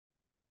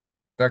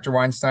Dr.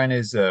 Weinstein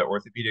is an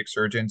orthopedic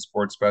surgeon,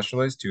 sports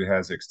specialist who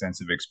has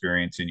extensive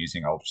experience in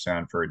using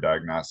ultrasound for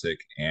diagnostic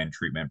and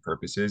treatment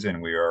purposes, and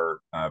we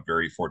are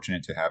very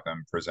fortunate to have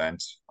him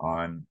present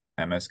on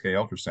MSK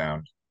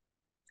ultrasound.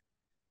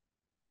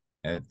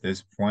 At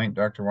this point,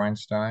 Dr.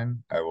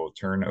 Weinstein, I will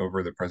turn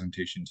over the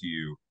presentation to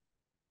you.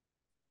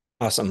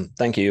 Awesome.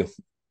 Thank you.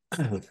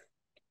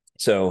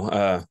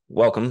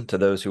 Welcome to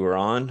those who are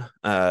on.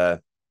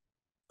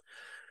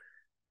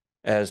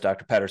 As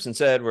Dr. Patterson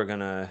said, we're going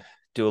to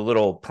do a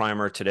little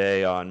primer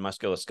today on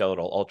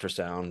musculoskeletal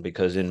ultrasound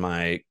because in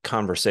my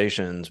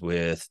conversations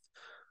with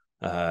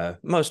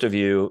most of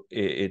you,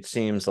 it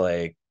seems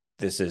like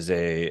this is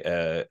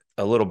a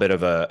little bit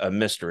of a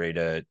mystery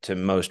to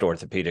most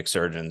orthopedic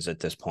surgeons at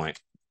this point.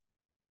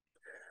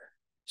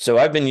 So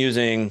I've been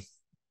using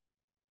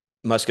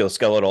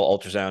musculoskeletal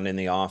ultrasound in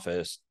the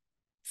office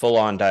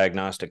full-on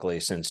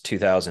diagnostically since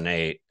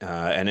 2008.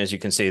 And as you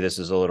can see, this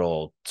is a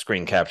little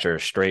screen capture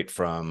straight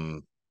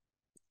from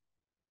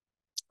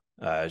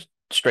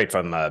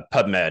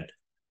PubMed.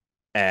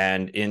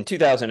 And in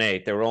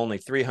 2008, there were only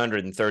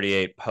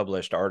 338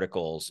 published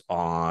articles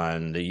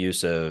on the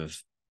use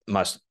of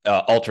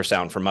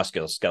ultrasound for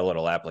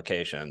musculoskeletal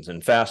applications.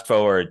 And fast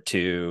forward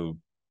to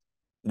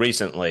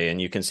recently, and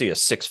you can see a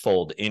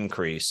six-fold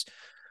increase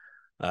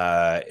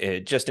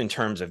just in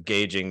terms of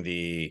gauging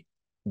the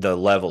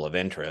level of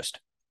interest.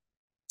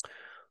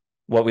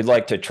 What we'd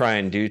like to try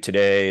and do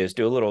today is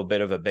do a little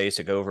bit of a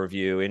basic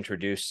overview,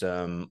 introduce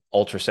some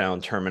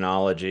ultrasound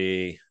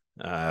terminology,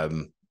 a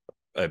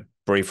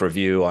brief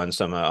review on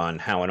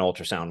how an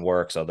ultrasound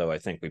works, although I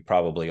think we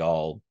probably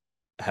all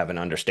have an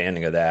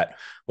understanding of that.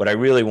 What I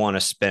really want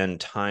to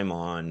spend time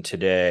on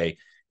today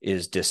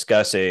is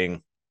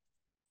discussing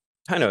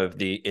kind of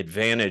the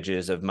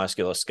advantages of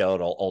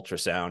musculoskeletal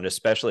ultrasound,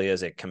 especially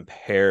as it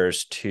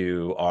compares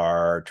to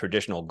our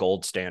traditional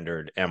gold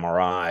standard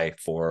MRI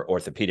for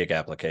orthopedic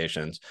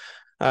applications.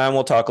 And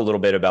we'll talk a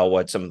little bit about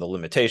what some of the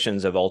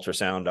limitations of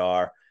ultrasound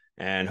are,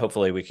 and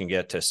hopefully we can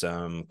get to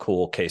some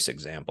cool case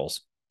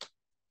examples.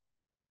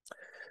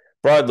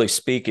 Broadly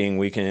speaking,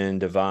 we can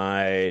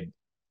divide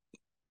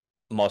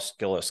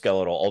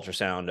musculoskeletal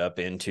ultrasound up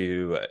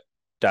into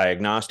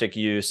diagnostic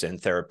use and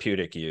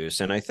therapeutic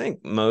use. And I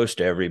think most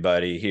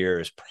everybody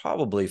here is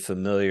probably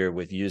familiar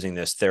with using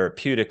this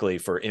therapeutically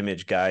for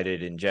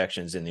image-guided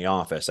injections in the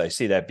office. I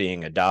see that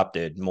being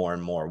adopted more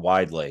and more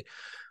widely.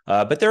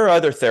 But there are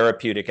other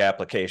therapeutic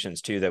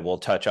applications too that we'll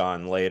touch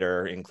on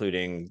later,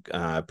 including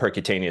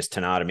percutaneous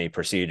tenotomy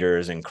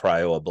procedures and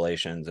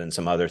cryoablations and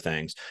some other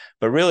things.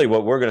 But really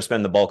what we're going to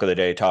spend the bulk of the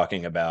day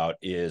talking about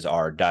is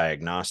our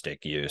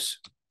diagnostic use.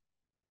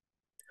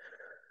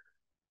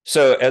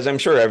 So as I'm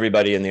sure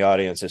everybody in the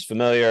audience is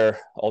familiar,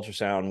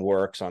 ultrasound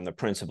works on the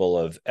principle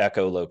of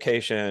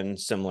echolocation,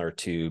 similar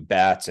to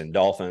bats and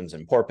dolphins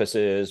and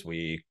porpoises.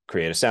 We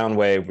create a sound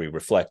wave, we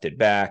reflect it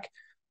back,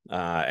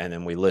 and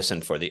then we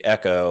listen for the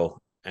echo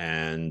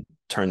and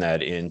turn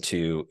that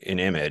into an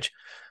image.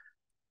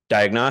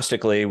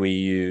 Diagnostically, we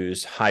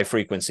use high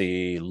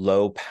frequency,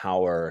 low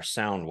power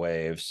sound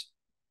waves.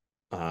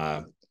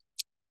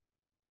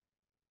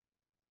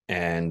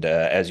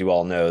 As you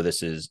all know,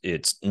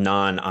 it's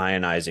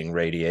non-ionizing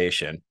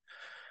radiation.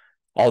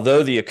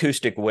 Although the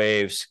acoustic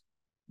waves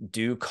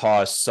do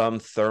cause some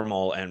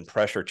thermal and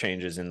pressure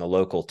changes in the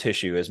local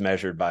tissue as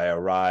measured by a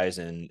rise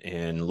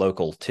in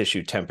local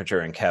tissue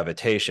temperature and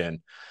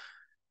cavitation,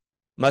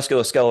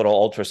 musculoskeletal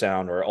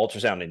ultrasound, or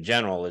ultrasound in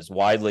general, is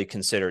widely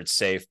considered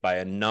safe by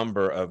a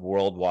number of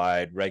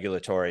worldwide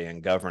regulatory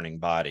and governing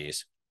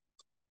bodies.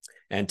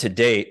 And to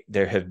date,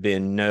 there have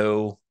been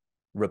no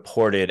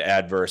reported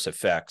adverse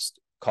effects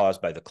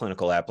caused by the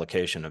clinical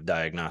application of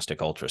diagnostic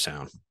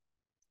ultrasound.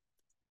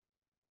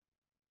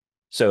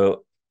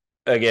 So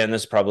again,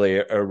 this is probably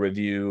a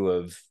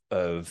review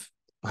of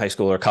high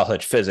school or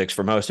college physics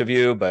for most of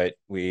you, but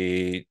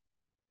we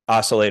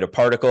oscillate a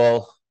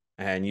particle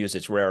and use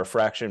its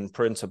rarefaction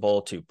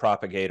principle to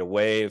propagate a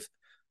wave,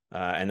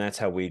 and that's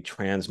how we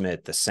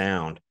transmit the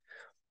sound.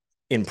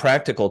 In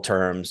practical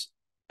terms,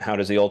 how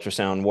does the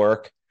ultrasound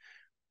work?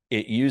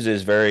 It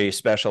uses very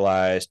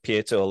specialized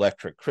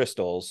piezoelectric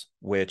crystals,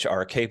 which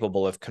are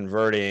capable of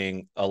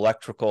converting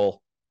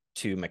electrical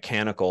to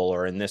mechanical,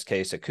 or in this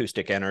case,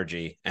 acoustic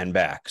energy, and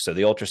back. So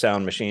the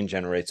ultrasound machine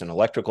generates an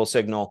electrical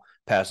signal,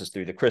 passes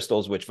through the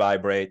crystals, which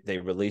vibrate, they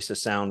release a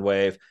sound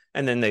wave,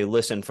 and then they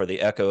listen for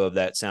the echo of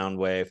that sound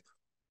wave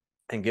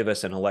and give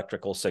us an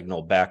electrical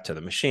signal back to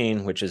the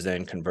machine, which is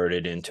then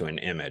converted into an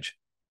image.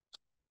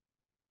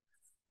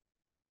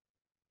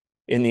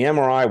 In the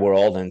MRI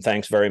world, and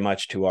thanks very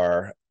much to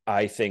our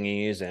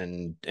iThingies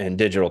and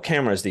digital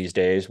cameras these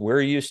days,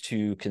 we're used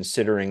to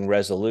considering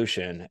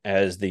resolution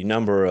as the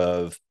number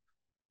of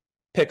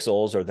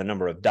pixels or the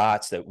number of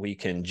dots that we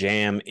can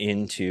jam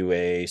into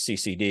a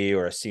CCD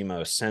or a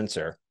CMOS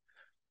sensor,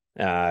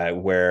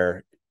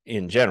 where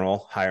in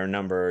general, higher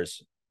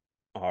numbers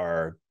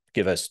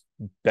give us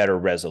better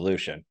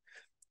resolution.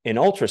 In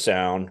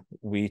ultrasound,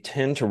 we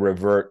tend to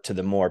revert to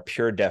the more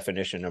pure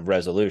definition of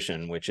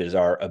resolution, which is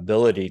our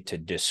ability to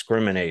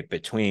discriminate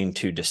between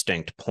two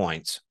distinct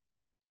points.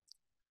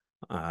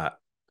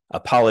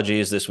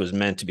 Apologies, this was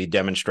meant to be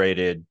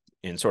demonstrated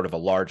in sort of a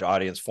large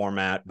audience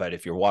format, but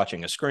if you're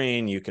watching a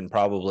screen, you can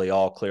probably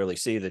all clearly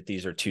see that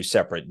these are two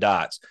separate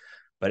dots.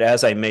 But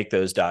as I make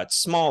those dots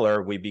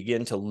smaller, we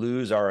begin to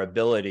lose our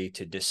ability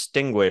to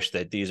distinguish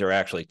that these are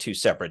actually two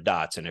separate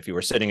dots. And if you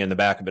were sitting in the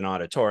back of an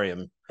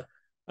auditorium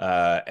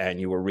and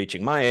you were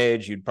reaching my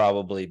age, you'd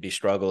probably be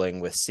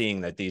struggling with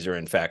seeing that these are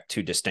in fact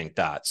two distinct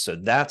dots. So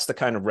that's the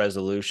kind of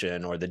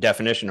resolution, or the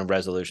definition of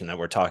resolution, that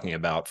we're talking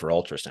about for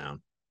ultrasound.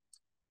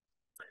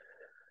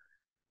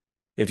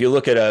 If you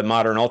look at a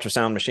modern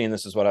ultrasound machine,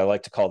 this is what I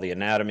like to call the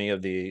anatomy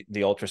of the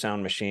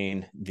ultrasound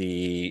machine.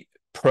 The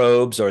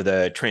probes, or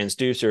the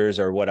transducers,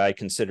 are what I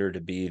consider to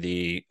be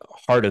the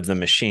heart of the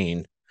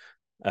machine.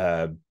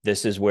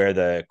 This is where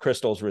the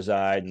crystals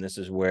reside, and this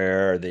is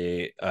where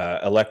the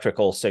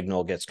electrical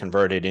signal gets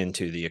converted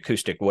into the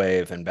acoustic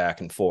wave and back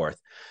and forth.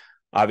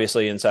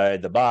 Obviously,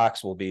 inside the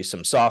box will be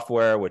some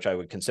software, which I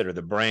would consider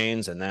the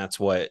brains, and that's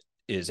what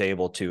is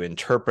able to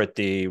interpret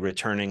the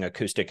returning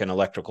acoustic and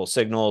electrical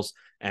signals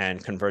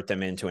and convert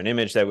them into an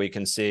image that we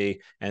can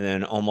see. And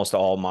then almost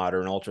all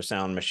modern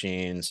ultrasound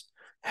machines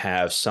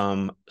have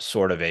some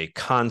sort of a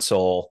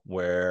console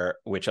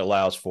which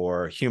allows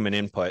for human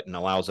input and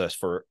allows us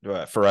for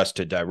us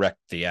to direct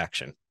the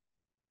action.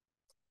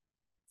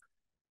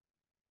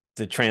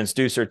 The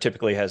transducer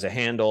typically has a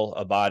handle,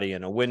 a body,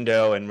 and a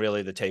window, and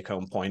really the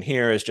take-home point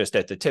here is just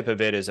at the tip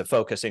of it is a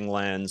focusing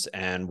lens,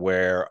 and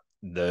where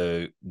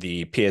the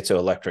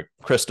piezoelectric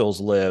crystals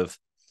live.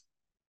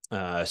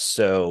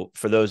 So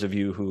for those of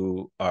you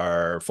who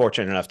are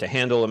fortunate enough to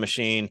handle a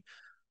machine,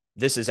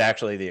 this is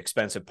actually the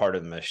expensive part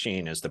of the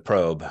machine, is the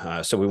probe.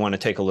 So we want to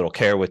take a little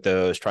care with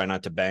those, try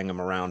not to bang them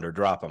around or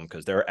drop them,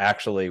 because they're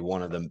actually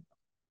one of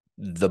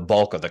the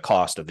bulk of the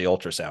cost of the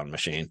ultrasound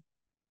machine.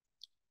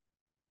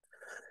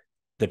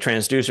 The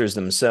transducers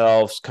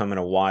themselves come in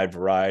a wide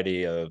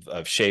variety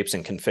of shapes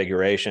and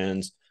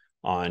configurations.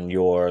 On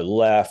your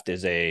left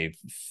is a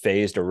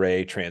phased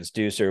array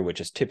transducer,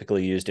 which is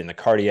typically used in the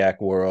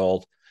cardiac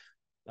world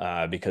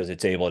because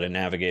it's able to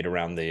navigate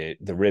around the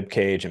rib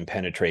cage and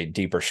penetrate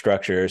deeper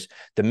structures.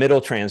 The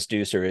middle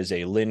transducer is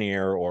a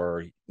linear,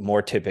 or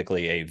more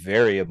typically a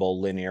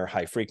variable linear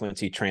high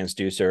frequency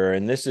transducer.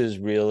 And this is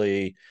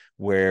really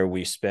where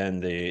we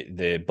spend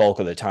the bulk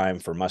of the time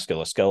for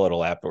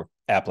musculoskeletal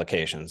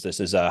applications. This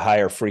is a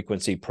higher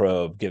frequency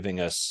probe giving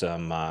us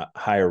some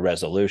higher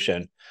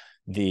resolution.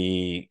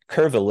 The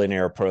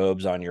curvilinear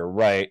probes on your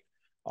right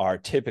are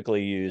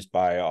typically used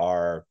by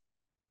our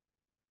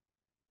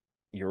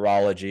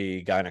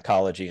urology,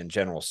 gynecology, and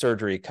general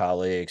surgery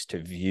colleagues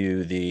to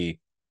view the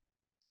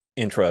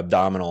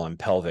intra-abdominal and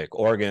pelvic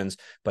organs,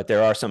 but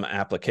there are some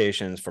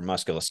applications for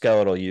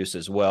musculoskeletal use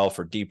as well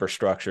for deeper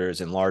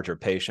structures in larger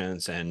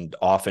patients, and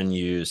often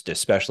used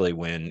especially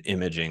when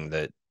imaging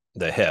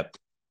the hip.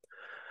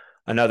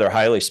 Another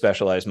highly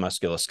specialized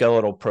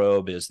musculoskeletal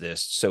probe is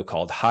this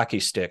so-called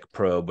hockey stick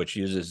probe, which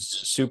uses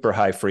super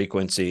high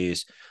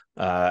frequencies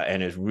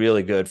and is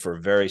really good for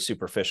very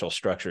superficial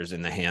structures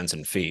in the hands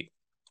and feet.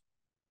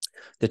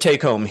 The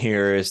take home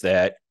here is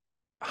that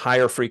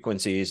higher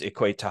frequencies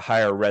equate to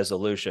higher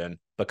resolution,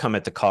 but come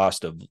at the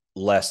cost of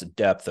less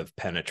depth of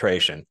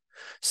penetration.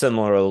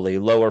 Similarly,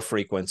 lower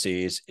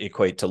frequencies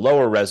equate to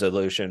lower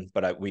resolution,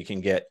 but we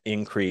can get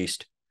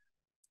increased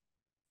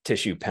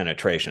tissue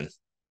penetration.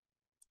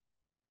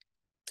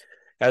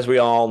 As we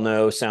all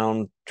know,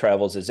 sound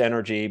travels as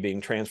energy being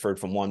transferred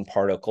from one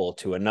particle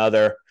to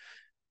another,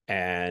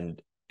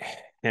 and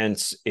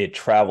hence it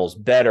travels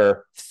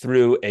better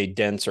through a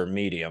denser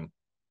medium,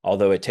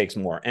 although it takes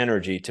more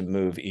energy to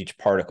move each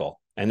particle.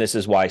 And this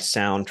is why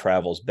sound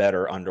travels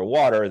better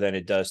underwater than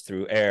it does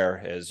through air,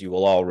 as you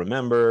will all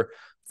remember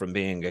from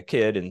being a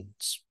kid and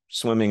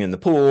swimming in the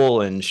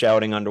pool and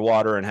shouting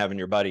underwater and having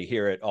your buddy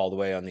hear it all the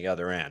way on the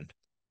other end.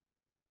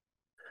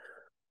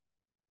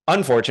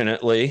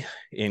 Unfortunately,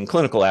 in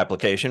clinical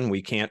application,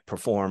 we can't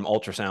perform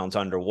ultrasounds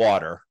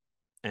underwater.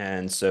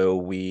 And so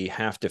we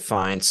have to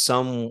find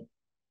some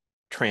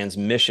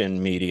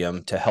transmission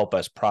medium to help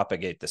us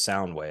propagate the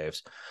sound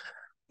waves.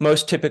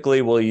 Most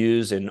typically, we'll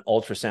use an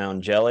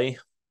ultrasound jelly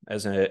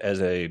as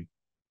a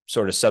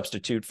sort of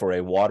substitute for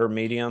a water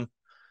medium.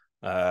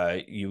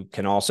 You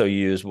can also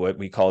use what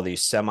we call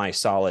these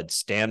semi-solid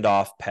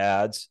standoff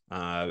pads,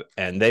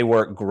 and they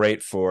work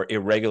great for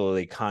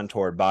irregularly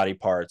contoured body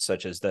parts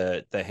such as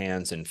the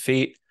hands and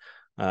feet.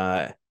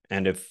 And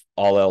if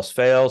all else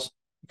fails,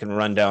 you can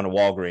run down to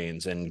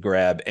Walgreens and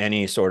grab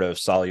any sort of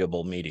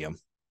soluble medium.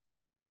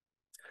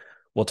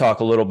 We'll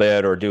talk a little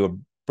bit or do a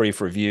brief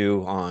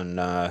review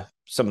on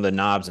some of the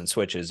knobs and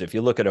switches. If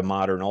you look at a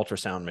modern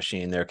ultrasound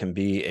machine, there can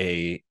be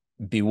a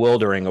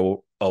bewildering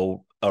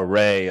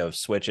array of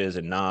switches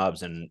and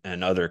knobs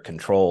and other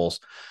controls,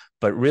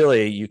 but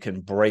really you can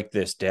break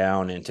this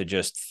down into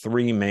just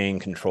three main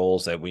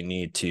controls that we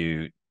need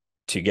to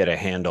get a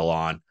handle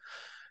on.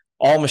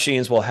 All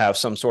machines will have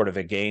some sort of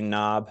a gain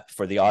knob.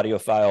 For the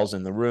audiophiles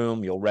in the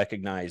room, you'll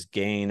recognize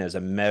gain as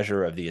a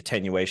measure of the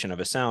attenuation of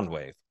a sound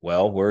wave.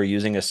 Well, we're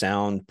using a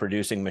sound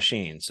producing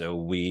machine, so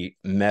we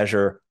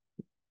measure,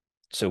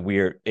 so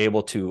we're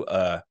able to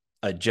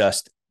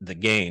adjust the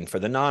gain. For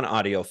the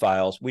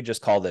non-audiophiles, we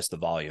just call this the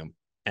volume.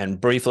 And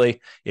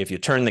briefly, if you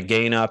turn the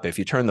gain up, if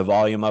you turn the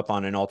volume up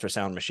on an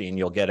ultrasound machine,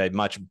 you'll get a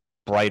much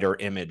brighter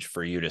image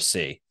for you to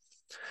see.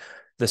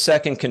 The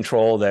second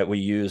control that we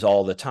use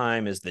all the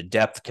time is the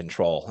depth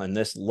control. And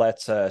this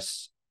lets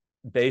us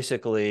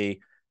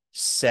basically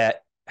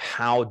set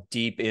how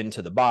deep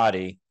into the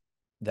body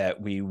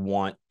that we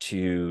want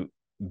to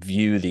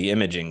view the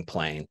imaging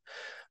plane.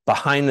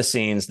 Behind the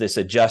scenes, this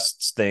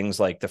adjusts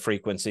things like the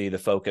frequency, the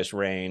focus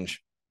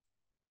range,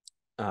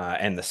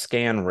 and the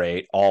scan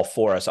rate all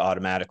for us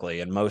automatically.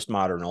 And most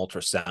modern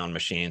ultrasound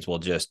machines will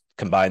just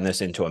combine this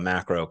into a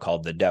macro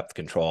called the depth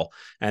control.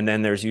 And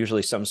then there's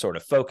usually some sort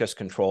of focus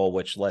control,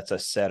 which lets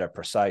us set a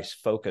precise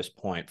focus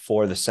point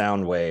for the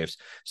sound waves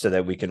so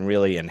that we can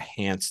really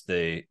enhance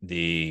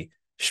the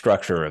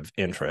structure of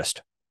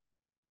interest.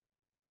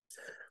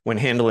 When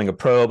handling a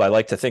probe, I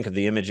like to think of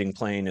the imaging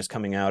plane as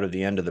coming out of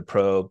the end of the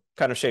probe,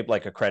 kind of shaped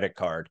like a credit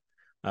card.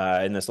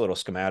 In this little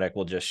schematic,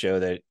 we'll just show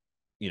that,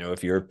 you know,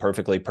 if you're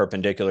perfectly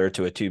perpendicular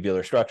to a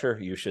tubular structure,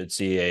 you should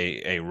see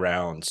a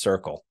round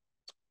circle.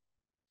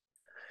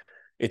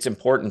 It's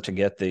important to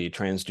get the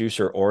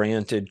transducer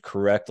oriented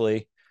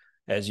correctly.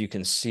 As you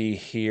can see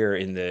here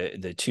in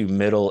the two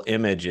middle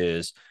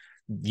images,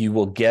 you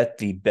will get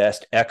the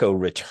best echo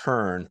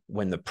return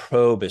when the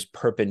probe is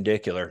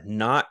perpendicular,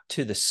 not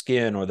to the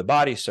skin or the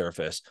body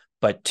surface,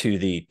 but to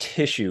the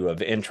tissue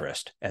of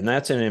interest. And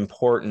that's an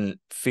important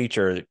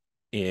feature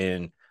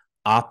in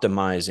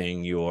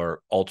optimizing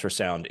your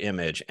ultrasound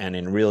image and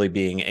in really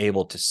being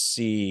able to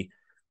see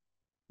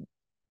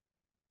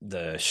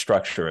the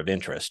structure of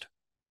interest.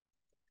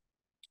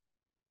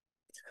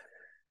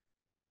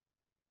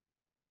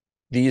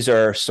 These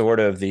are sort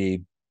of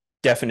the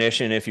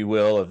definition, if you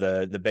will, of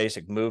the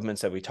basic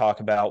movements that we talk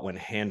about when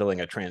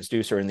handling a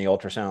transducer in the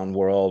ultrasound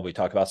world. We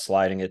talk about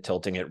sliding it,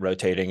 tilting it,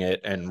 rotating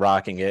it, and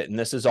rocking it. And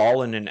this is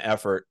all in an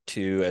effort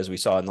to, as we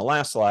saw in the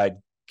last slide,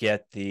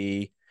 get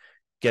the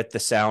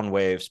sound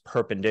waves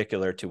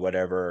perpendicular to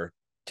whatever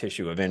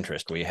tissue of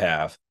interest we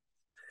have.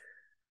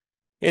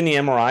 In the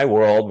MRI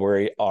world,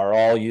 we are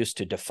all used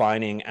to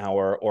defining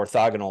our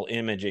orthogonal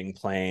imaging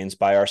planes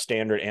by our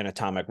standard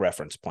anatomic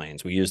reference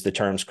planes. We use the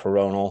terms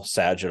coronal,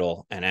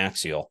 sagittal, and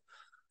axial.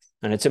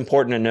 And it's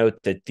important to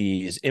note that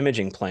these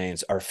imaging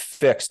planes are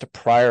fixed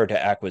prior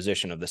to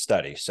acquisition of the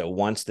study. So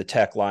once the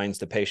tech lines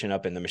the patient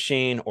up in the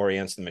machine,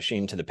 orients the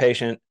machine to the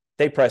patient,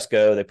 they press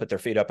go, they put their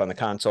feet up on the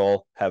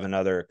console, have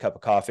another cup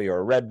of coffee or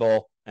a Red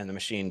Bull, and the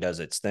machine does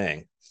its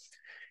thing.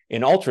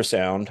 In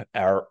ultrasound,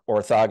 our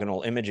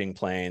orthogonal imaging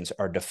planes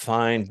are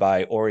defined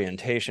by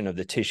orientation of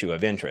the tissue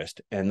of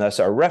interest, and thus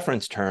our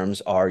reference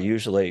terms are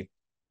usually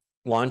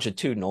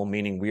longitudinal,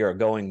 meaning we are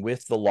going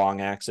with the long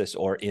axis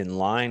or in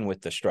line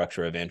with the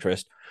structure of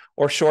interest,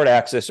 or short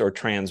axis or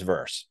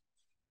transverse,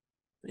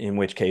 in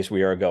which case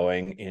we are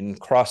going in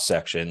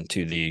cross-section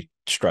to the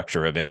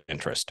structure of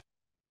interest.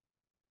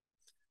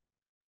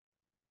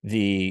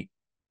 The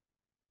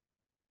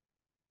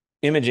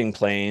imaging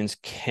planes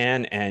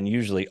can and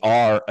usually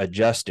are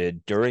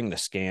adjusted during the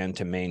scan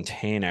to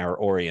maintain our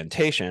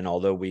orientation,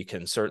 although we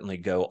can certainly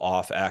go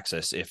off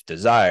axis if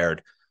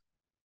desired,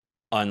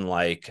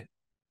 unlike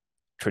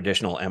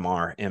traditional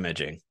MR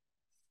imaging.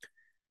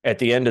 At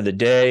the end of the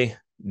day,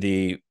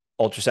 the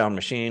ultrasound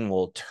machine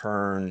will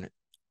turn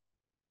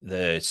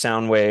the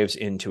sound waves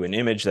into an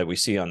image that we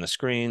see on the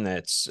screen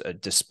that's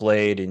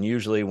displayed in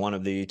usually one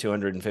of the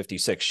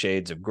 256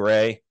 shades of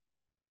gray.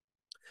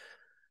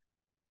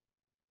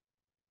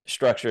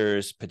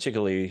 Structures,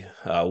 particularly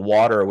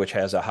water, which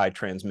has a high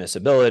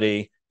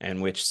transmissibility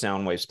and which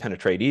sound waves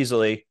penetrate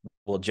easily,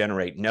 will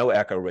generate no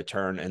echo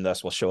return and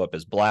thus will show up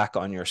as black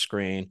on your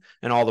screen.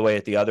 And all the way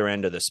at the other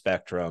end of the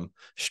spectrum,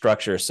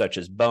 structures such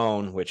as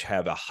bone, which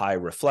have a high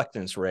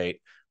reflectance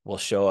rate, will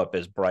show up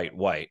as bright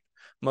white.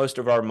 Most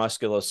of our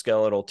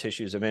musculoskeletal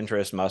tissues of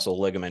interest,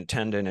 muscle, ligament,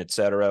 tendon,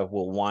 etc.,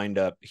 will wind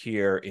up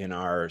here in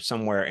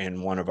somewhere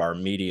in one of our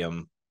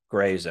medium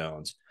gray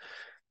zones.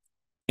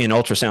 In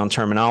ultrasound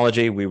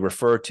terminology, we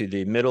refer to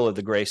the middle of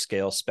the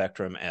grayscale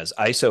spectrum as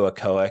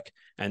isoechoic,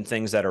 and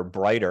things that are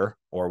brighter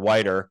or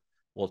whiter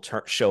will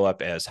show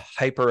up as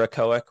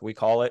hyperechoic, we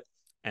call it,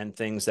 and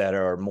things that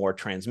are more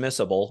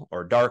transmissible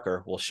or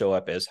darker will show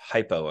up as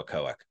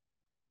hypoechoic.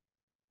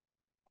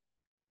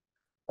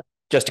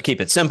 Just to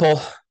keep it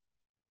simple,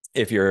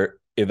 if you're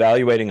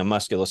evaluating a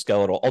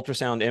musculoskeletal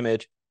ultrasound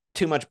image,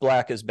 too much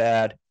black is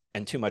bad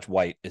and too much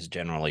white is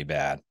generally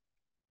bad.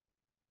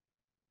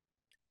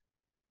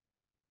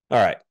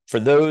 All right, for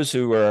those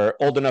who are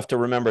old enough to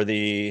remember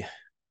the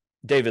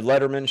David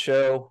Letterman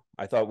show,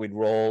 I thought we'd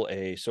roll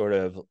a sort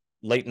of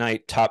late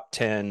night top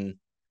 10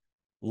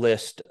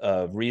 list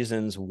of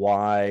reasons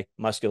why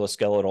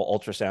musculoskeletal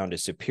ultrasound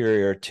is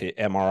superior to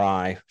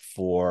MRI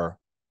for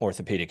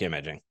orthopedic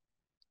imaging.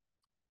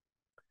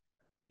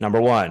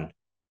 Number one,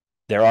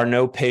 There are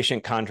no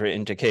patient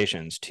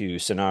contraindications to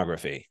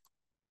sonography.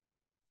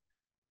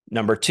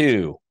 Number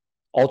two,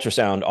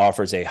 ultrasound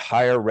offers a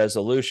higher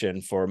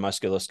resolution for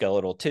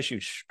musculoskeletal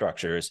tissue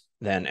structures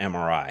than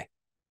MRI.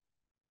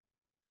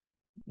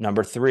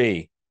 Number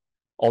three,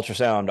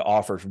 ultrasound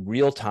offers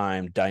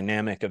real-time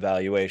dynamic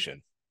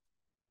evaluation.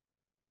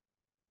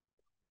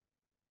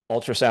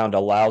 Ultrasound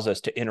allows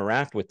us to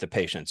interact with the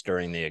patients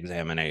during the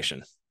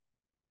examination.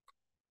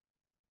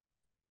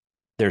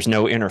 There's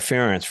no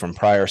interference from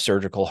prior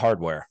surgical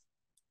hardware.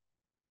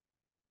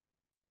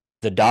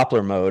 The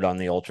Doppler mode on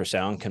the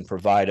ultrasound can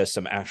provide us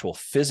some actual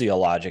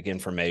physiologic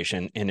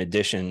information in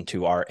addition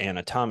to our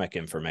anatomic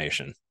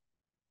information.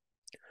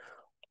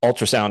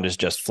 Ultrasound is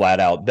just flat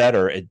out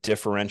better at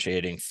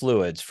differentiating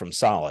fluids from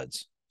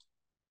solids.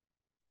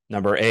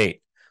 Number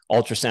 8,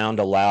 ultrasound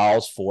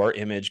allows for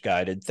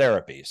image-guided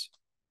therapies.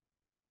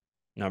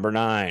 Number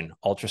 9,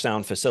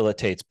 ultrasound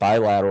facilitates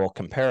bilateral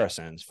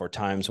comparisons for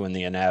times when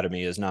the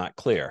anatomy is not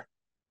clear.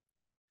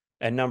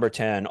 And number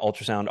 10,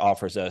 ultrasound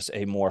offers us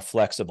a more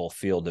flexible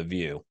field of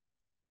view.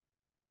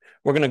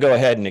 We're going to go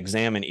ahead and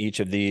examine each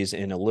of these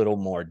in a little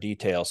more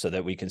detail so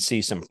that we can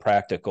see some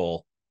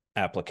practical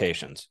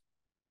applications.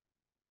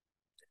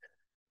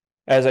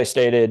 As I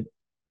stated,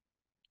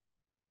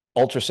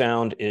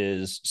 ultrasound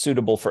is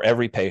suitable for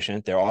every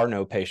patient. There are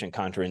no patient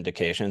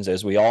contraindications.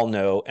 As we all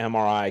know,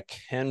 MRI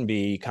can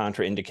be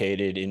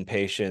contraindicated in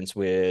patients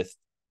with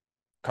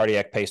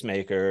cardiac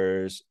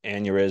pacemakers,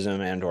 aneurysm,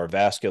 and or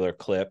vascular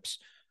clips.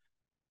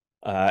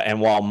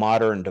 And while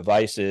modern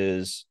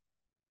devices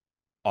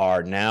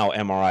are now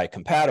MRI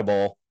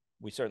compatible,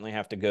 we certainly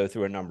have to go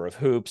through a number of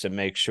hoops and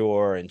make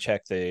sure and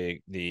check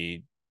with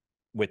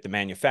the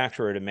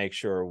manufacturer to make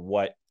sure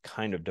what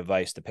kind of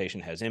device the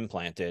patient has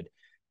implanted.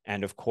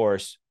 And of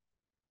course,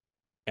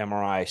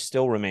 MRI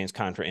still remains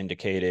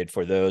contraindicated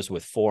for those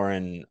with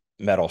foreign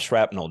metal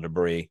shrapnel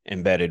debris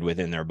embedded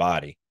within their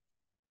body.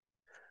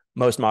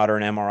 Most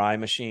modern MRI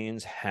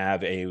machines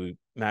have a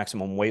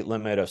maximum weight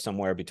limit of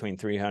somewhere between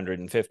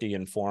 350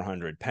 and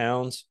 400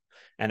 pounds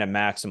and a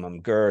maximum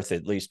girth,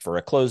 at least for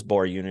a closed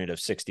bore unit, of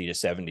 60 to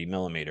 70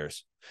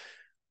 millimeters.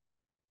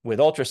 With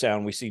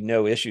ultrasound, we see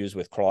no issues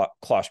with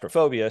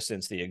claustrophobia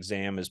since the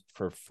exam is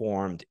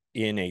performed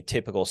in a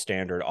typical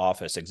standard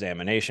office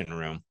examination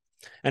room.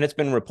 And it's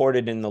been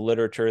reported in the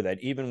literature that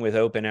even with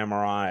open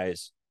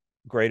MRIs,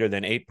 greater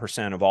than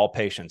 8% of all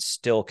patients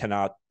still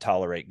cannot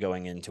tolerate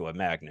going into a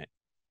magnet.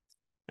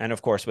 And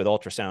of course, with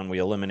ultrasound, we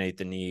eliminate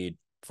the need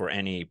for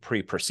any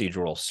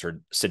pre-procedural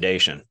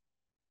sedation.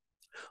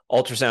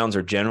 Ultrasounds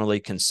are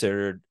generally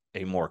considered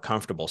a more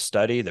comfortable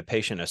study. The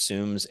patient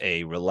assumes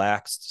a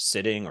relaxed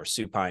sitting or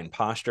supine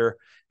posture,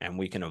 and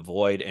we can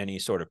avoid any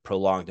sort of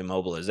prolonged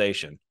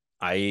immobilization,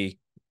 i.e.,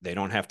 they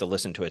don't have to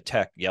listen to a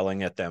tech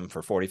yelling at them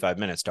for 45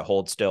 minutes to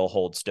hold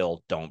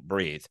still, don't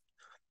breathe.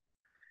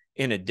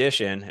 In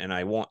addition, and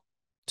I want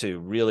to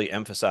really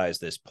emphasize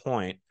this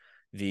point,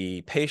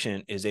 the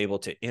patient is able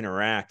to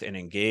interact and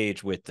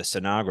engage with the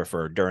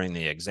sonographer during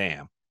the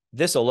exam.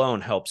 This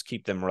alone helps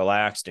keep them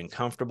relaxed and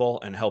comfortable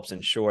and helps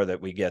ensure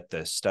that we get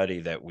the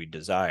study that we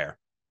desire.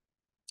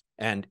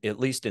 And at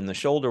least in the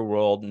shoulder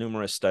world,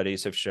 numerous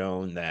studies have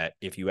shown that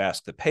if you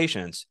ask the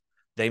patients,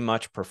 they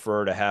much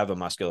prefer to have a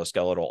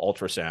musculoskeletal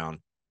ultrasound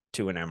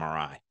to an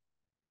MRI.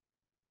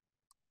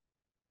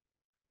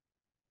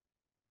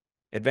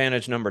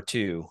 Advantage number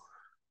 2,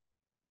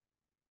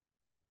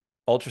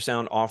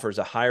 ultrasound offers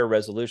a higher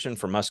resolution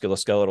for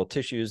musculoskeletal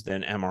tissues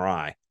than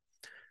MRI.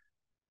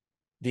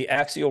 The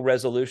axial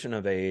resolution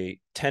of a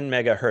 10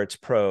 megahertz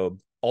probe,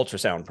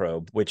 ultrasound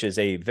probe, which is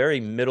a very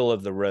middle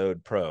of the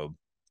road probe.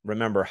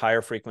 Remember,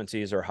 higher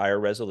frequencies are higher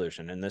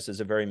resolution, and this is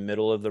a very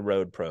middle of the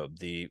road probe.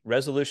 The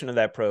resolution of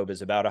that probe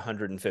is about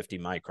 150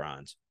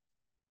 microns.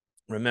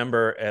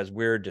 Remember, as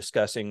we're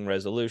discussing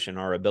resolution,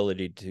 our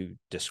ability to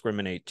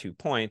discriminate 2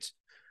 points,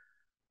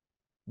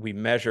 we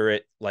measure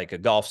it like a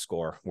golf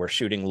score, where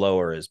shooting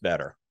lower is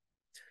better.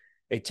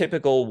 A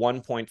typical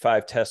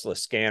 1.5 Tesla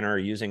scanner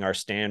using our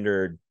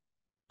standard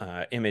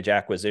image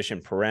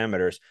acquisition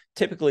parameters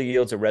typically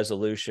yields a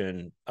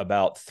resolution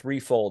about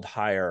 3-fold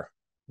higher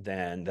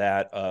than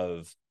that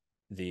of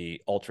the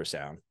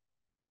ultrasound.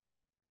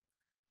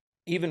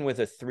 Even with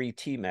a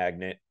 3T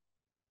magnet,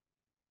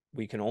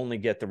 we can only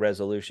get the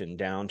resolution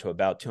down to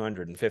about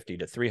 250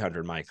 to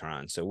 300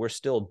 microns. So we're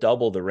still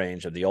double the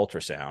range of the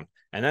ultrasound.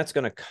 And that's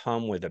going to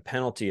come with a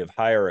penalty of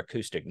higher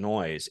acoustic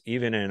noise,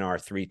 even in our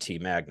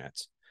 3T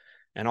magnets.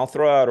 And I'll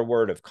throw out a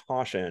word of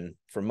caution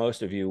for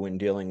most of you when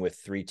dealing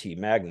with 3T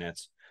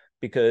magnets,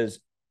 because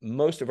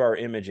most of our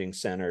imaging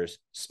centers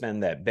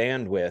spend that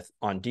bandwidth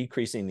on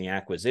decreasing the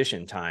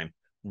acquisition time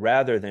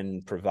rather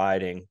than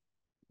providing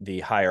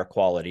the higher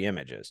quality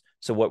images.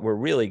 So what we're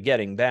really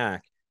getting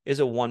back is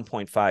a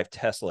 1.5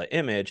 Tesla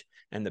image,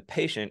 and the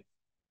patient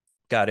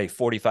got a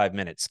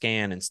 45-minute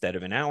scan instead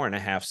of an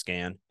hour-and-a-half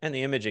scan, and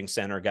the imaging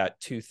center got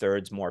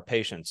 2/3 more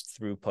patients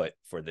throughput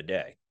for the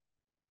day.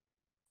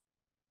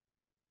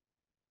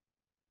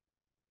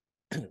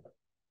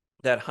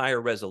 That higher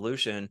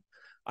resolution,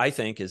 I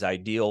think, is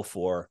ideal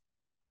for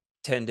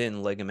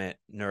tendon, ligament,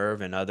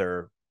 nerve, and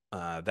other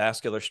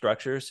vascular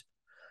structures.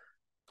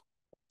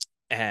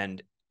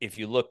 And if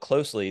you look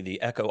closely,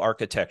 the echo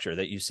architecture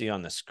that you see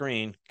on the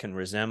screen can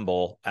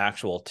resemble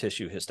actual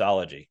tissue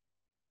histology.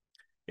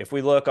 If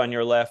we look on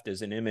your left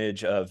is an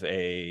image of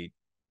a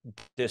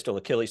distal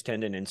Achilles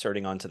tendon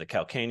inserting onto the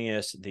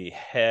calcaneus. The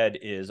head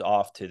is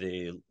off to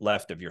the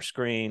left of your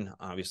screen.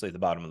 Obviously, the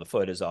bottom of the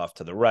foot is off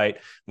to the right.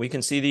 We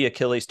can see the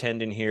Achilles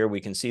tendon here.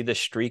 We can see the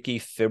streaky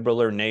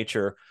fibrillar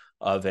nature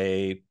of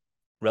a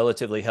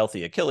relatively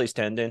healthy Achilles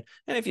tendon.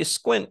 And if you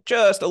squint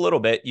just a little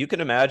bit, you can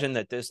imagine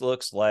that this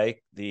looks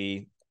like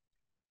the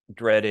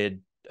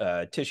dreaded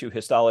tissue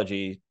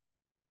histology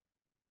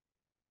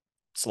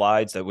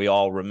slides that we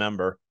all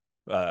remember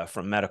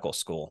from medical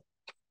school.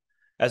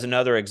 As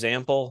another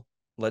example,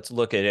 let's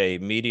look at a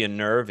median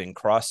nerve in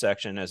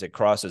cross-section as it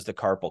crosses the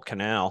carpal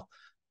canal.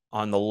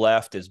 On the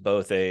left is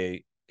both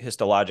a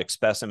histologic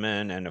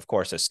specimen and, of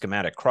course, a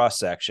schematic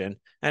cross-section.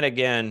 And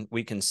again,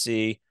 we can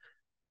see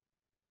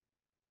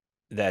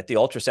that the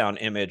ultrasound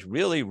image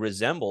really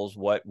resembles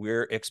what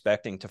we're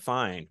expecting to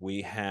find.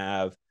 We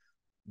have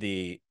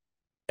the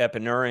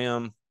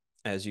epineurium.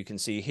 As you can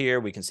see here,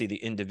 we can see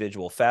the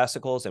individual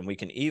fascicles, and we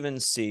can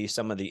even see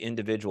some of the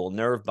individual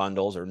nerve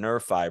bundles or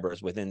nerve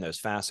fibers within those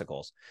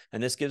fascicles.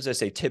 And this gives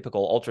us a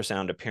typical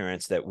ultrasound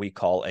appearance that we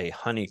call a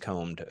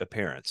honeycombed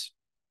appearance.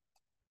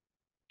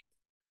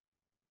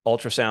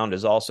 Ultrasound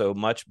is also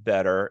much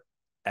better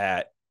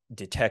at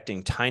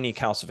detecting tiny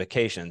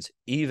calcifications,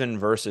 even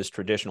versus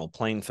traditional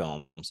plain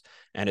films,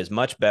 and is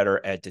much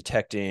better at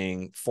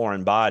detecting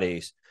foreign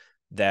bodies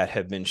that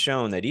have been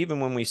shown that even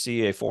when we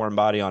see a foreign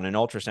body on an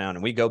ultrasound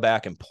and we go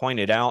back and point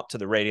it out to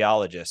the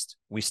radiologist,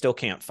 we still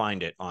can't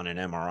find it on an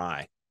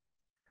MRI.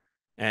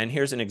 And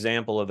here's an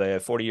example of a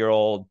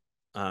 40-year-old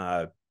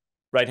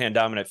right-hand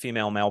dominant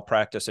female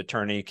malpractice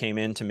attorney came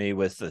in to me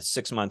with a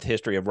 6-month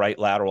history of right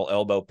lateral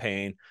elbow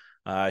pain.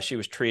 She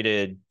was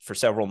treated for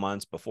several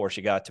months before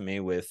she got to me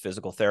with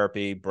physical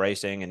therapy,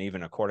 bracing, and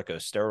even a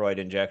corticosteroid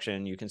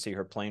injection. You can see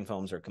her plain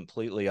films are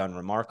completely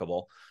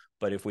unremarkable.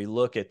 But if we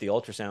look at the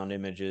ultrasound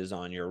images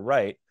on your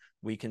right,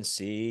 we can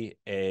see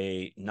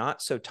a not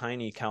so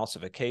tiny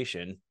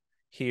calcification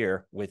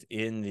here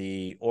within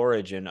the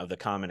origin of the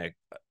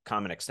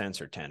common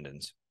extensor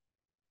tendons.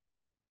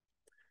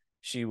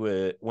 She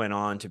went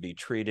on to be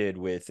treated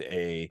with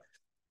a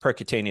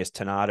percutaneous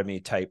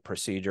tenotomy type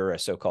procedure, a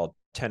so-called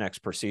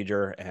 10X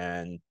procedure,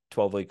 and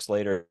 12 weeks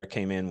later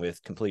came in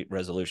with complete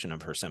resolution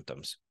of her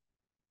symptoms.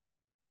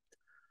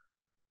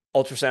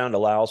 Ultrasound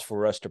allows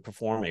for us to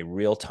perform a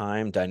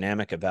real-time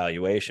dynamic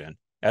evaluation.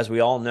 As we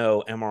all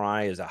know,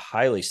 MRI is a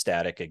highly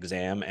static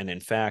exam, and in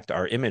fact,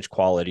 our image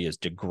quality is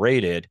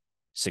degraded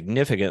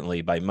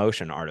significantly by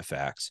motion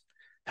artifacts.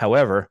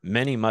 However,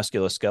 many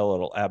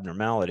musculoskeletal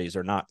abnormalities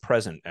are not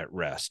present at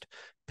rest.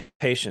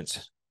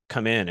 Patients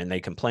come in and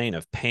they complain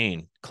of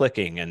pain,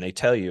 clicking, and they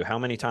tell you how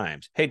many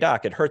times, hey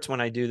doc, it hurts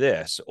when I do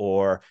this,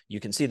 or you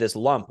can see this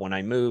lump when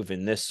I move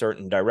in this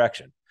certain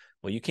direction.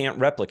 Well, you can't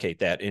replicate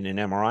that in an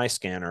MRI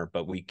scanner,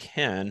 but we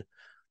can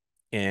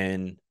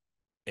in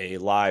a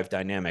live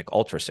dynamic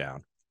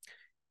ultrasound.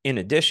 In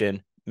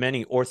addition,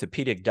 many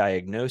orthopedic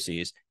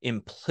diagnoses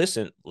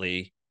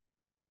implicitly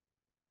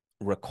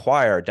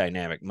require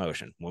dynamic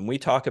motion. When we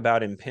talk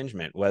about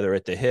impingement, whether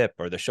at the hip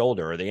or the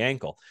shoulder or the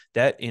ankle,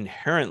 that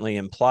inherently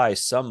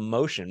implies some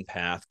motion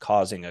path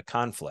causing a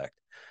conflict.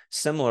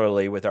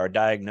 Similarly, with our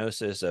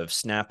diagnosis of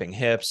snapping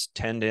hips,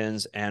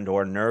 tendons, and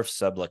or nerve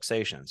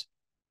subluxations.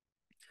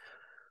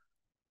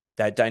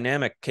 That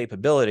dynamic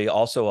capability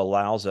also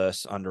allows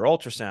us under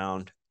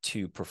ultrasound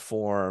to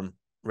perform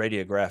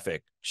radiographic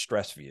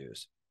stress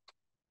views.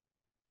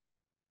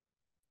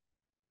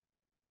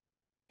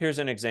 Here's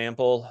an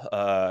example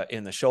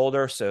in the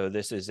shoulder. So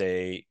this is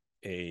a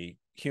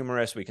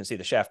humerus. We can see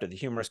the shaft of the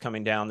humerus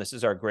coming down. This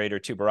is our greater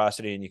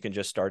tuberosity, and you can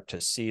just start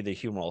to see the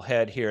humeral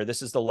head here.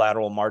 This is the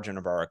lateral margin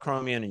of our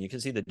acromion, and you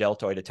can see the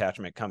deltoid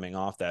attachment coming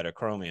off that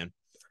acromion.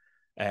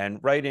 And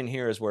right in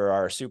here is where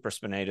our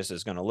supraspinatus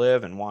is going to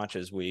live. And watch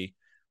as we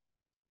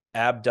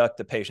abduct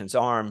the patient's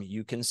arm,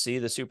 you can see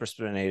the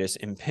supraspinatus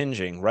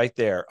impinging right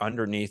there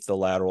underneath the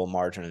lateral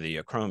margin of the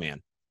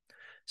acromion.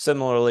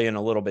 Similarly, in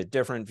a little bit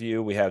different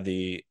view, we have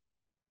the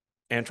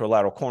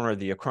anterolateral corner of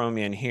the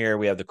acromion here.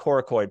 We have the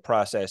coracoid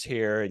process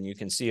here, and you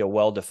can see a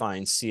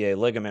well-defined CA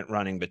ligament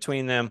running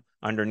between them.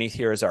 Underneath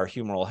here is our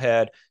humeral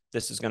head.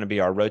 This is going to be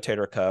our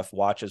rotator cuff.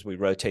 Watch as we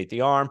rotate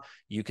the arm.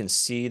 You can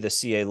see the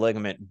CA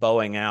ligament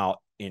bowing out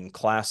in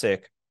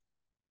classic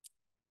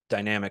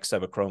dynamic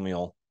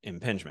subacromial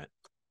impingement.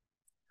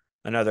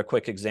 Another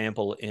quick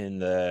example in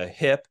the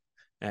hip,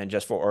 and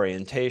just for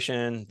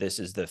orientation, this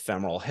is the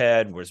femoral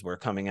head, whereas we're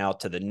coming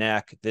out to the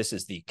neck. This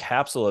is the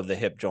capsule of the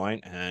hip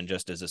joint, and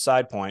just as a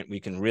side point, we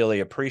can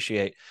really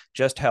appreciate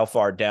just how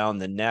far down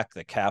the neck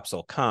the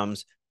capsule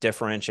comes,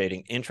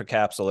 differentiating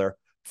intracapsular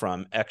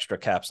from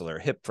extracapsular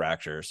hip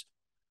fractures.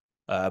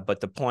 But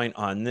the point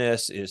on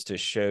this is to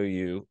show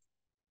you,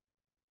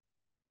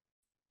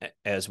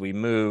 as we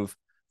move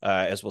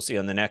As we'll see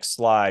on the next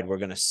slide, we're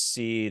going to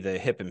see the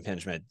hip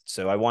impingement.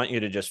 So I want you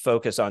to just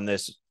focus on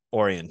this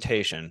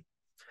orientation.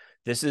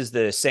 This is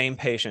the same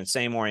patient,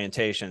 same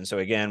orientation. So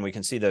again, we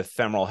can see the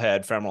femoral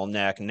head, femoral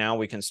neck. Now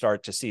we can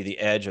start to see the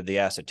edge of the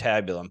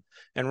acetabulum.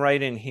 And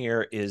right in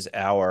here is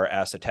our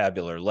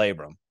acetabular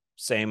labrum.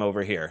 Same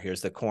over here.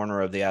 Here's the corner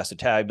of the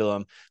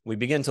acetabulum. We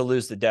begin to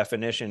lose the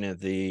definition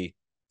of the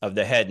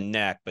head and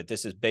neck, but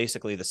this is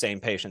basically the same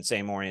patient,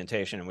 same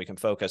orientation, and we can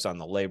focus on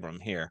the labrum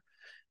here.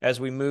 As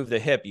we move the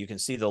hip, you can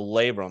see the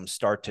labrum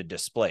start to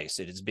displace.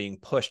 It is being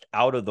pushed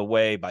out of the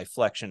way by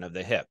flexion of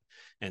the hip.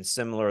 And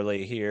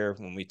similarly here,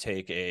 when we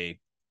take a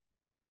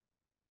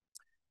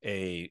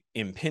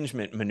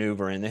impingement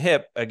maneuver in the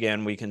hip,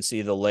 again, we can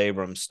see the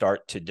labrum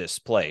start to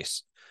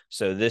displace.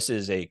 So this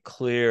is a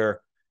clear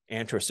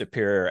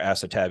anterosuperior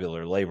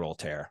acetabular labral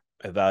tear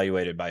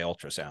evaluated by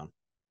ultrasound.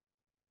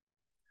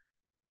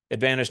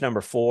 Advantage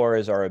number 4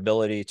 is our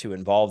ability to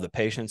involve the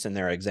patients in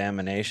their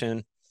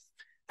examination.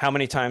 How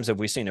many times have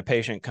we seen a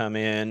patient come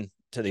in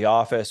to the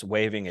office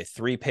waving a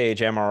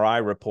 3-page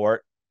MRI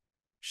report,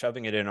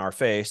 shoving it in our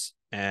face,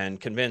 and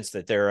convinced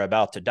that they're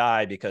about to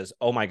die because,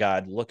 oh my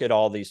God, look at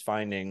all these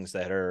findings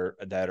that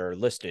are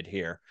listed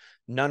here,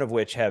 none of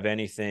which have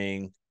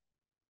anything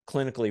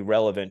clinically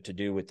relevant to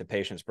do with the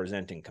patient's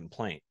presenting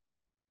complaint.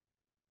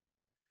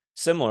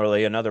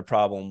 Similarly, another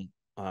problem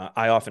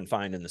I often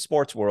find in the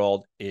sports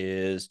world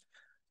is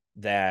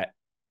that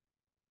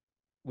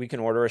we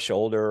can order a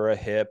shoulder or a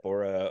hip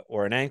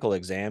or an ankle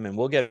exam, and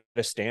we'll get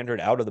a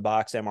standard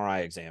out-of-the-box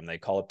MRI exam. They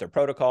call up their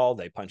protocol,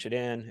 they punch it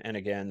in, and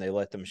again, they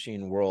let the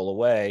machine whirl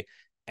away,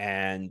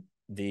 and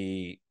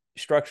the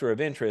structure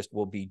of interest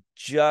will be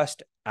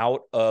just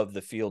out of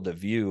the field of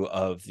view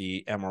of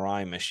the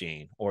MRI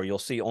machine, or you'll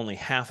see only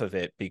half of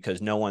it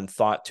because no one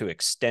thought to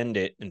extend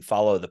it and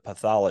follow the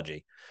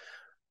pathology.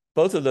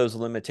 Both of those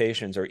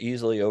limitations are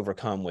easily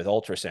overcome with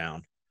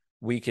ultrasound.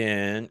 We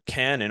can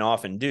and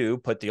often do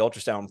put the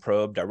ultrasound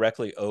probe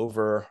directly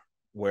over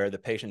where the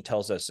patient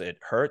tells us it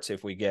hurts.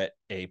 If we get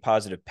a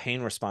positive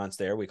pain response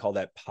there, we call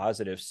that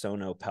positive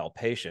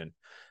sonopalpation.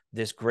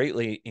 This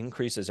greatly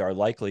increases our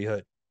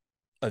likelihood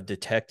of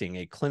detecting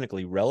a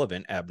clinically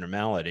relevant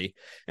abnormality,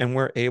 and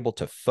we're able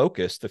to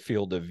focus the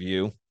field of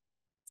view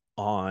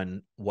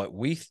on what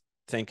we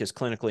think is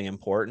clinically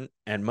important,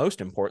 and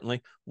most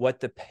importantly, what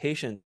the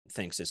patient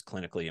thinks is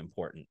clinically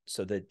important,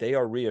 so that they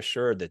are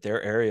reassured that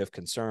their area of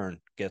concern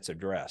gets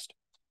addressed.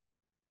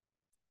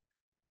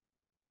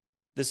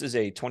 This is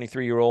a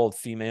 23-year-old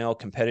female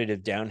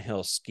competitive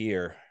downhill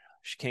skier.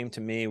 She came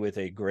to me with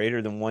a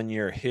greater than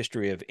 1-year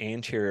history of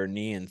anterior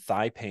knee and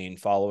thigh pain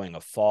following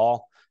a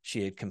fall.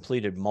 She had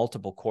completed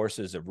multiple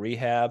courses of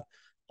rehab.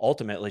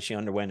 Ultimately, she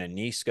underwent a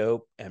knee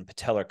scope and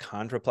patellar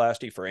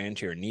chondroplasty for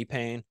anterior knee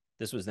pain.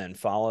 This was then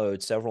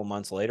followed several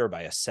months later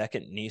by a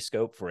second knee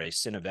scope for a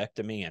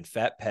synovectomy and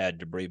fat pad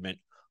debridement,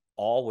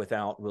 all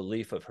without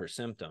relief of her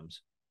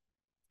symptoms.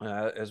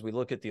 As we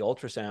look at the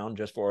ultrasound,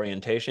 just for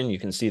orientation, you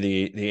can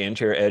see the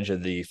anterior edge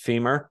of the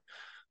femur.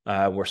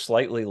 We're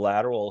slightly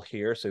lateral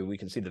here, so we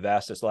can see the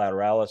vastus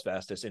lateralis,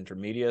 vastus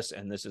intermedius,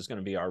 and this is going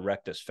to be our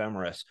rectus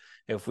femoris.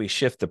 If we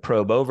shift the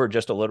probe over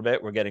just a little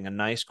bit, we're getting a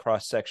nice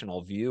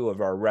cross-sectional view of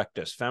our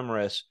rectus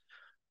femoris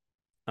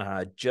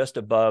just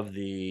above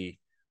the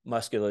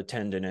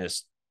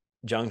musculotendinous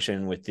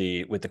junction with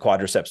the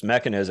quadriceps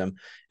mechanism.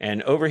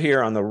 And over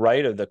here on the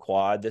right of the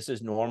quad, this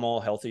is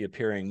normal, healthy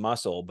appearing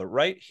muscle. But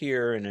right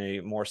here in a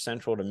more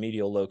central to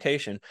medial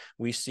location,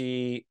 we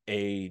see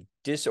a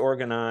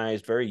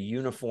disorganized, very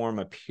uniform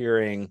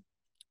appearing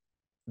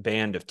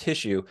band of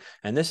tissue.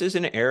 And this is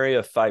an area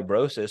of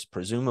fibrosis,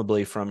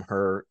 presumably from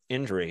her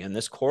injury. And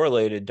this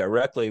correlated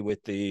directly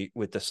with the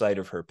site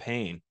of her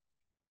pain.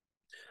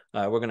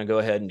 We're going to go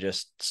ahead and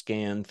just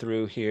scan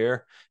through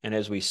here. And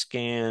as we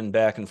scan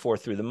back and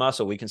forth through the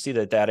muscle, we can see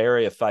that that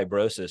area of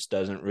fibrosis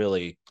doesn't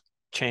really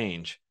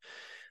change.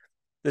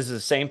 This is the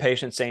same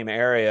patient, same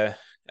area.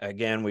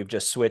 Again, we've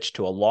just switched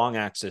to a long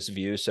axis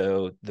view.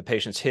 So the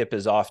patient's hip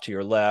is off to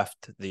your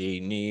left,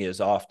 the knee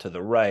is off to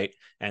the right,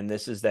 and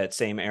this is that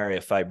same area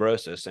of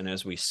fibrosis. And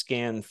as we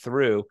scan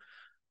through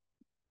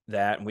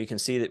that, we can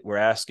see that we're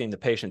asking the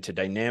patient to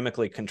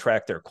dynamically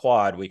contract their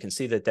quad. We can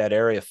see that that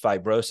area of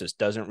fibrosis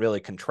doesn't really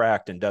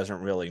contract and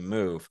doesn't really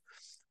move.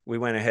 We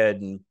went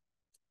ahead and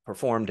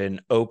performed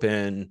an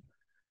open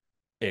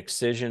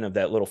excision of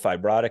that little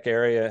fibrotic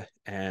area,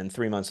 and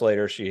 3 months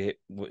later, she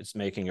was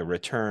making a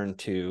return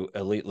to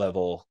elite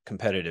level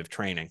competitive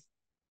training.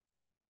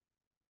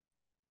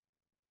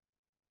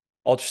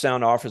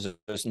 Ultrasound offers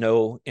us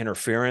no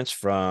interference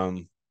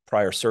from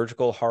prior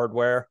surgical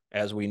hardware.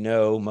 As we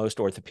know, most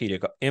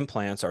orthopedic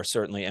implants are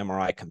certainly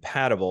MRI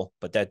compatible,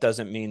 but that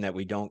doesn't mean that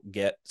we don't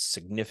get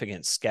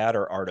significant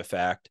scatter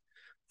artifact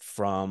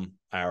from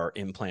our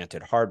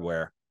implanted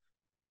hardware.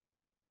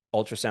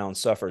 Ultrasound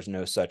suffers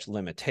no such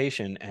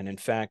limitation, and in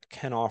fact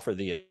can offer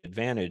the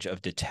advantage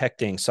of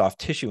detecting soft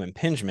tissue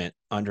impingement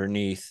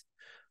underneath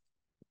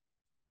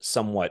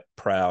somewhat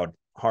proud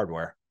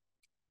hardware.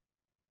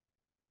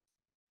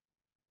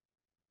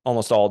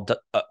 Almost all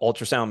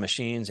ultrasound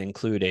machines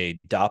include a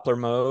Doppler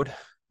mode.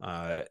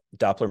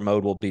 Doppler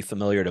mode will be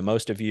familiar to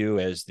most of you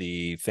as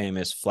the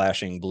famous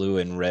flashing blue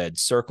and red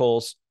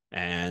circles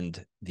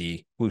and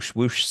the whoosh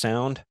whoosh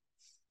sound.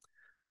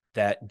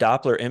 That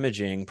Doppler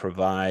imaging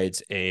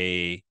provides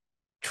a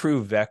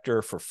true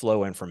vector for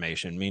flow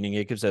information, meaning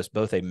it gives us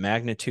both a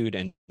magnitude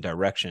and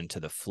direction to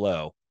the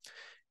flow.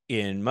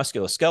 In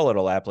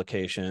musculoskeletal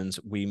applications,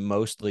 we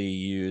mostly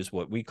use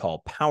what we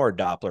call power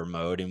Doppler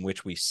mode, in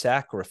which we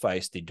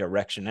sacrifice the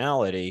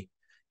directionality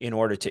in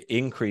order to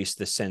increase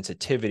the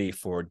sensitivity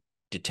for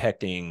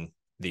detecting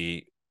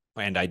the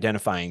and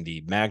identifying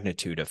the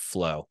magnitude of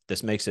flow.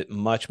 This makes it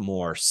much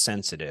more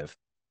sensitive.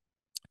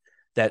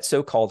 That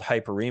so-called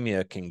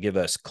hyperemia can give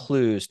us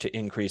clues to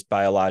increased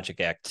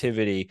biologic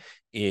activity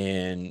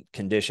in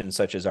conditions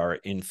such as our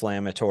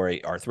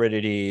inflammatory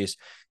arthritides.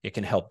 It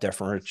can help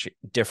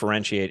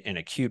differentiate an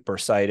acute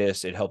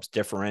bursitis. It helps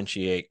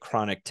differentiate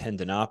chronic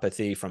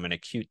tendinopathy from an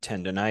acute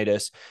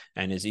tendinitis,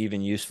 and is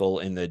even useful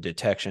in the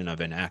detection of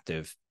an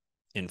active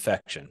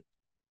infection.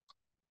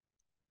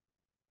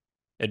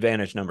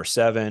 Advantage number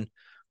 7,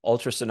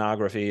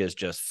 ultrasonography is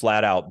just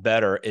flat out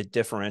better at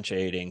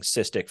differentiating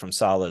cystic from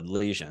solid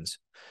lesions.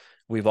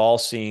 We've all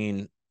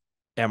seen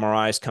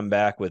MRIs come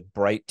back with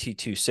bright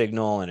T2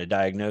 signal and a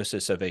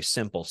diagnosis of a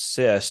simple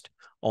cyst,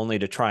 only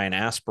to try and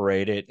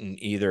aspirate it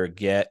and either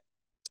get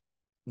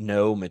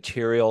no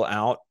material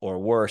out, or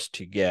worse,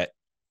 to get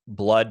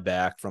blood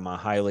back from a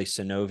highly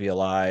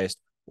synovialized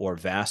or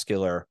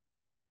vascular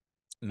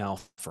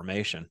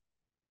malformation.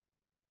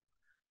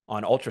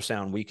 On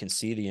ultrasound, we can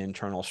see the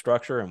internal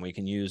structure, and we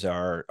can use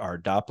our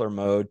Doppler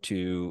mode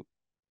to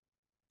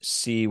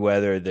see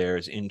whether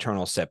there's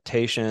internal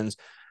septations.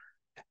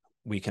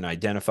 We can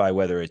identify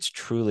whether it's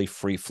truly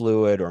free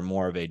fluid or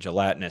more of a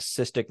gelatinous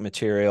cystic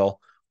material,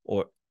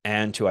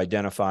 and to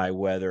identify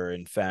whether,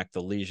 in fact,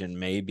 the lesion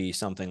may be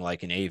something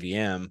like an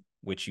AVM,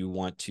 which you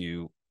want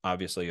to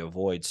obviously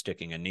avoid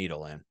sticking a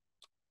needle in.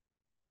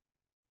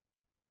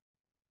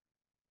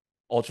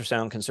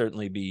 Ultrasound can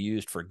certainly be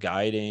used for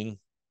guiding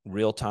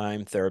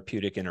real-time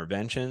therapeutic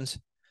interventions.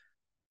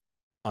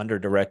 Under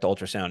direct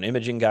ultrasound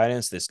imaging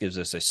guidance, this gives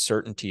us a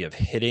certainty of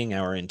hitting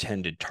our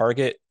intended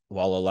target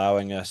while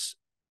allowing us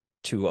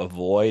to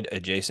avoid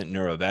adjacent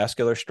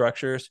neurovascular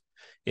structures.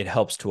 It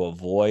helps to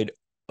avoid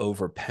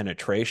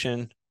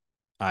overpenetration,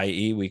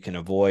 i.e., we can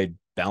avoid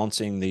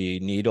bouncing the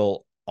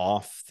needle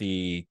off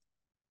the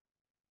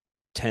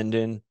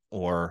tendon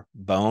or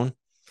bone.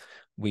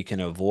 We can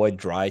avoid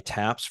dry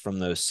taps from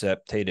those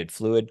septated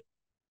fluid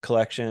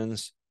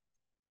collections.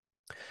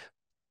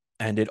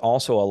 And it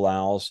also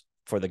allows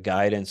for the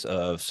guidance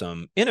of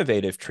some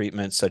innovative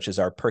treatments, such as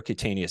our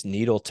percutaneous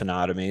needle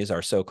tenotomies,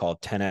 our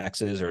so-called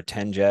 10Xs or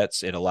 10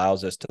 jets. It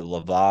allows us to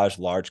lavage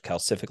large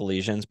calcific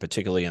lesions,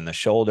 particularly in the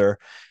shoulder,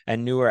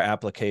 and newer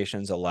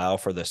applications allow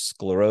for the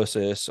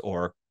sclerosis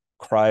or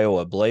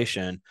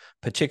cryoablation,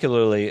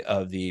 particularly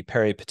of the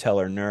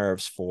peripatellar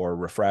nerves for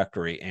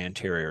refractory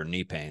anterior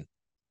knee pain.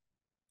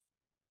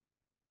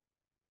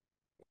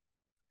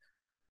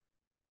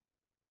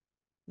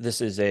 This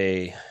is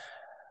a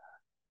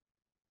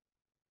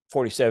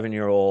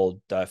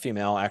 47-year-old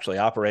female, actually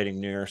operating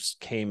nurse,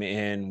 came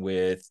in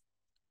with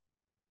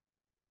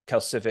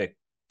calcific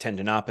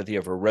tendinopathy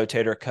of her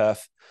rotator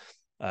cuff.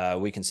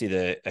 We can see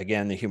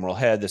again, the humeral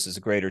head. This is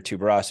a greater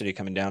tuberosity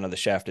coming down to the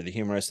shaft of the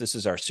humerus. This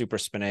is our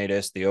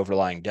supraspinatus, the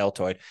overlying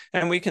deltoid.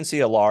 And we can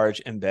see a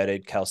large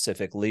embedded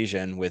calcific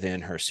lesion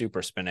within her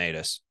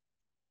supraspinatus.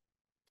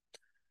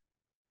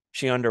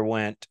 She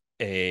underwent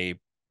a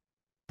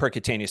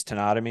percutaneous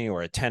tenotomy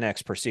or a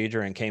 10X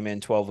procedure and came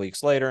in 12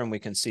 weeks later, and we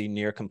can see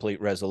near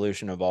complete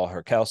resolution of all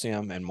her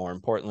calcium, and more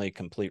importantly,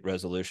 complete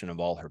resolution of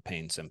all her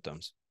pain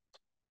symptoms.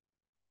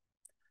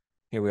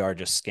 Here we are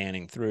just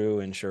scanning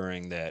through,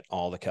 ensuring that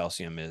all the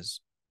calcium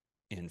is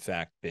in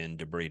fact been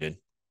debrided.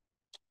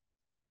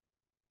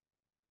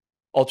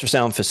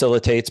 Ultrasound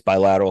facilitates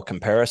bilateral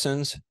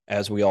comparisons.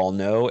 As we all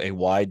know, a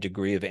wide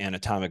degree of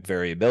anatomic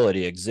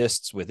variability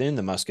exists within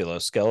the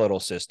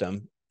musculoskeletal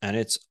system, and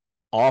it's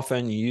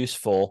often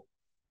useful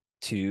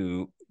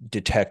to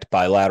detect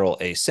bilateral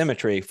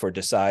asymmetry for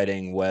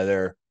deciding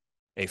whether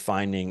a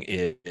finding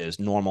is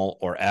normal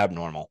or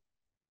abnormal.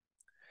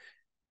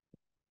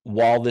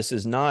 While this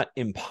is not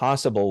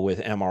impossible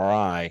with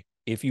MRI,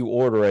 if you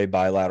order a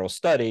bilateral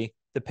study,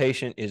 the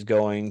patient is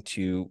going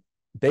to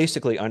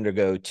basically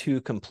undergo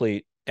 2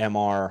 complete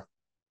MR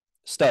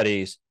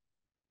studies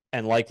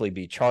and likely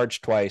be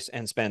charged twice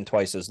and spend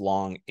twice as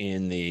long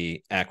in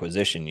the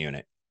acquisition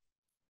unit.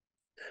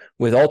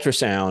 With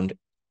ultrasound,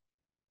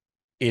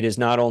 it is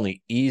not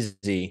only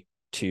easy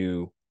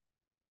to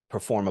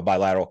perform a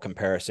bilateral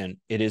comparison,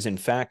 it is in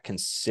fact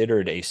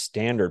considered a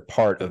standard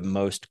part of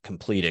most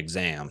complete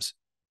exams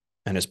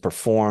and is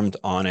performed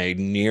on a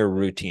near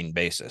routine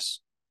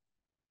basis.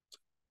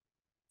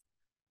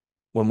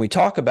 When we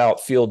talk about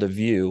field of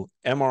view,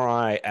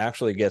 MRI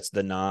actually gets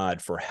the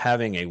nod for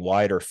having a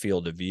wider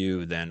field of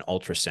view than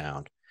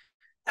ultrasound.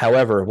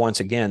 However, once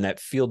again, that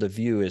field of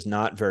view is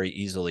not very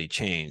easily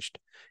changed.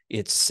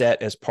 It's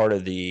set as part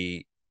of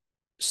the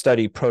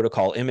study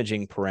protocol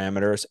imaging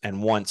parameters,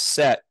 and once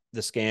set,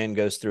 the scan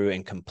goes through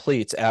and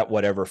completes at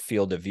whatever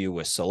field of view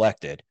was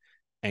selected.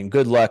 And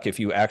good luck if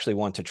you actually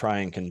want to try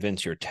and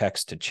convince your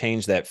techs to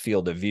change that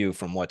field of view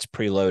from what's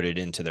preloaded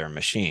into their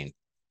machine.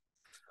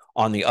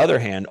 On the other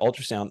hand,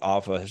 ultrasound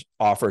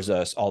offers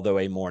us, although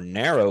a more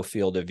narrow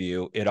field of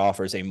view, it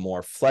offers a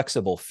more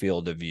flexible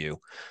field of view.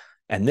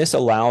 And this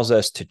allows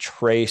us to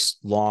trace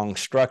long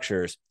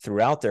structures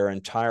throughout their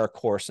entire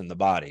course in the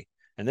body.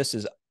 And this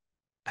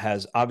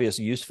has obvious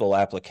useful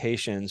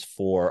applications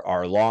for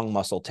our long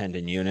muscle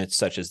tendon units,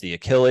 such as the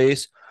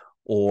Achilles,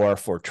 or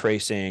for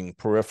tracing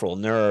peripheral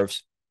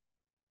nerves,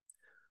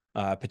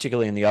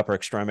 particularly in the upper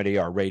extremity,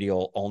 our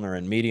radial, ulnar,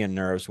 and median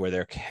nerves, where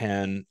there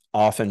can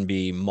often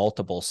be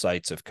multiple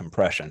sites of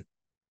compression.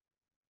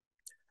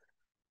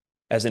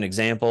 As an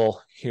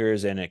example,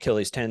 here's an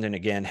Achilles tendon.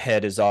 Again,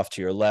 head is off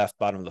to your left,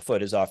 bottom of the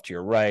foot is off to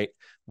your right.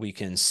 We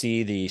can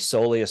see the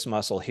soleus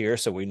muscle here,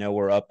 so we know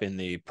we're up in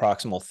the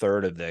proximal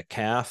third of the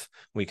calf.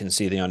 We can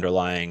see the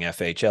underlying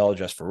FHL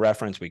just for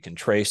reference. We can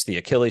trace the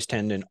Achilles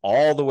tendon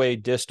all the way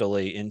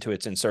distally into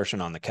its insertion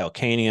on the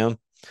calcaneum.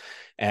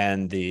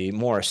 And the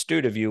more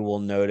astute of you will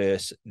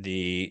notice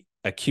the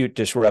acute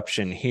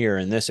disruption here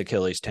in this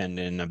Achilles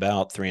tendon,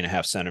 about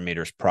 3.5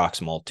 centimeters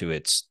proximal to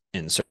its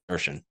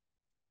insertion.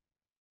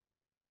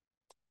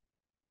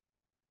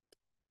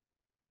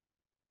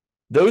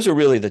 Those are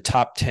really the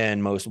top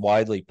 10 most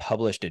widely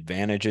published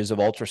advantages of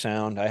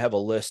ultrasound. I have a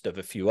list of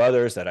a few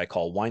others that I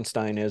call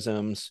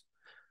Weinsteinisms.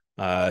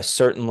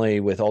 Certainly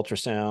with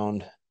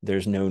ultrasound,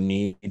 there's no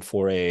need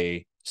for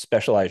a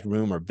specialized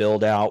room or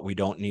build out. We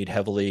don't need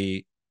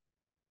heavily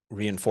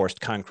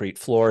reinforced concrete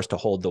floors to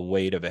hold the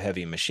weight of a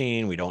heavy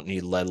machine. We don't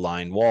need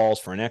lead-lined walls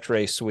for an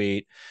X-ray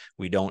suite.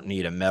 We don't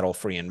need a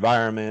metal-free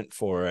environment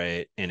for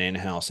an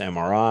in-house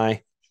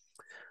MRI.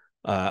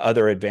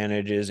 Other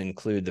advantages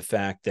include the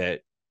fact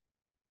that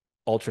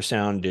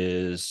ultrasound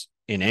is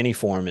in any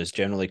form is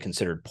generally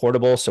considered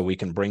portable, so we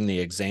can bring the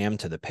exam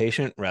to the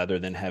patient rather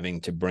than having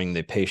to bring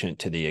the patient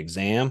to the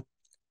exam.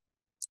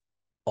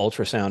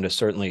 Ultrasound is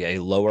certainly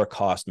a lower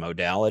cost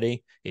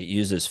modality. It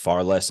uses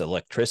far less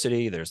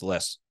electricity. There's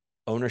less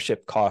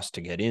ownership cost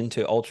to get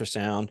into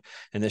ultrasound,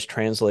 and this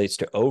translates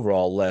to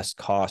overall less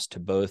cost to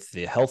both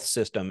the health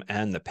system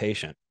and the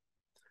patient.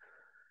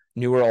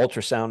 Newer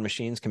ultrasound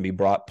machines can be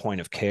brought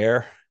point of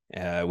care,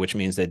 which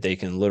means that they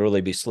can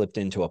literally be slipped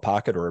into a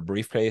pocket or a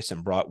briefcase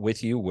and brought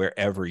with you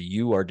wherever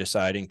you are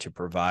deciding to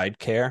provide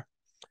care.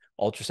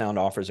 Ultrasound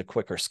offers a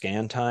quicker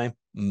scan time.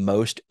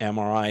 Most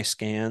MRI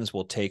scans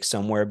will take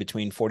somewhere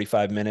between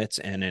 45 minutes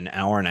and an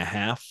hour and a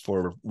half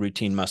for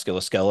routine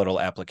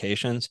musculoskeletal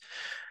applications.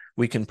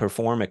 We can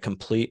perform a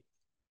complete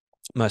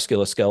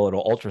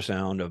musculoskeletal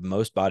ultrasound of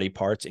most body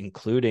parts,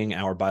 including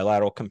our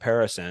bilateral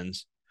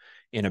comparisons,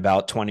 in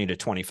about 20 to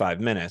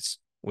 25 minutes,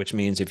 which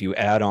means if you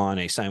add on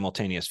a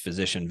simultaneous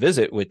physician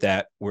visit with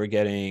that, we're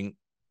getting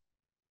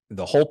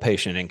the whole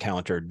patient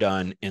encounter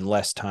done in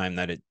less time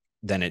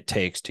than it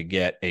takes to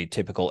get a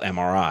typical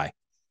MRI.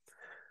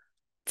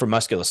 For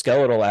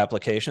musculoskeletal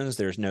applications,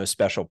 there's no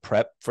special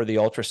prep for the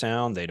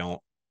ultrasound. They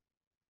don't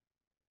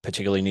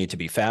particularly need to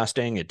be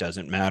fasting. It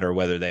doesn't matter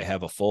whether they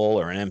have a full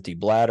or an empty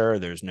bladder.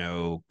 There's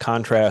no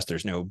contrast.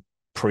 There's no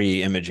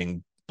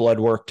pre-imaging blood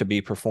work to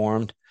be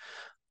performed.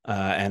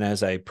 And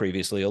as I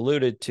previously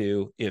alluded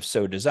to, if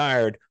so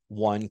desired,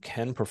 one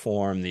can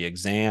perform the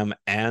exam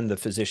and the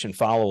physician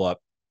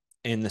follow-up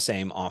in the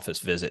same office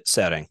visit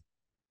setting.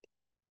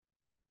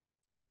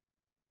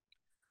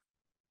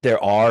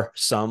 There are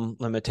some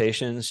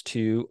limitations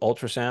to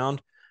ultrasound,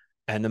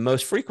 and the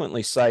most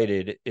frequently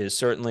cited is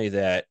certainly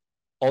that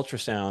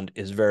ultrasound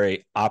is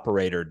very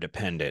operator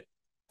dependent.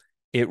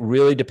 It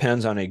really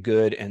depends on a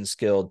good and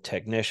skilled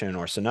technician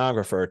or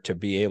sonographer to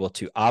be able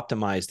to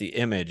optimize the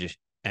image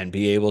and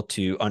be able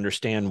to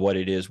understand what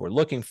it is we're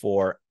looking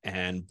for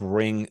and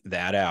bring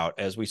that out.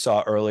 As we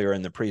saw earlier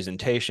in the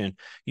presentation,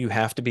 you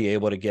have to be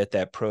able to get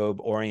that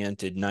probe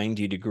oriented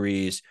 90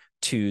 degrees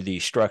to the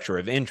structure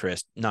of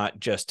interest, not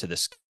just to the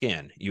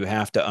skin. You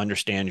have to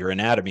understand your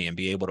anatomy and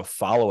be able to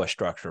follow a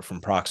structure from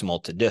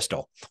proximal to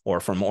distal or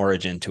from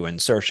origin to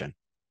insertion.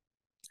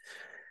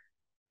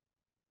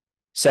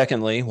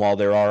 Secondly, while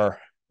there are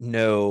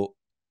no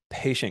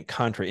patient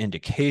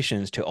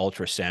contraindications to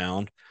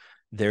ultrasound,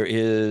 there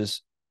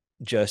is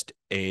just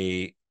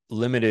a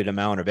limited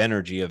amount of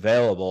energy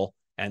available,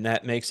 and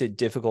that makes it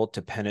difficult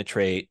to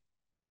penetrate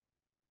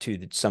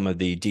to some of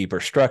the deeper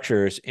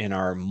structures in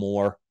our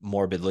more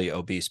morbidly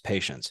obese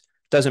patients.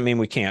 Doesn't mean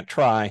we can't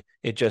try.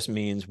 It just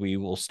means we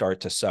will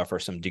start to suffer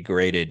some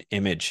degraded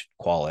image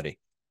quality.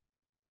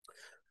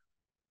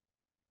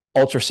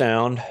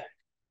 Ultrasound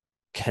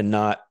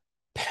cannot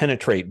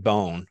penetrate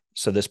bone,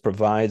 so this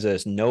provides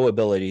us no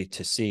ability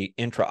to see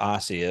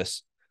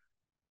intraosseous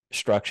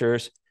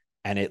structures,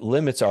 and it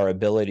limits our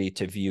ability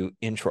to view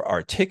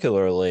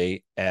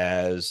intra-articularly,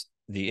 as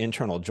the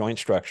internal joint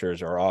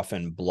structures are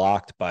often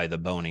blocked by the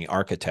bony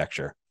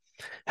architecture.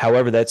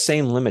 However, that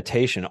same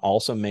limitation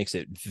also makes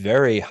it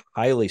very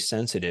highly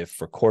sensitive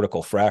for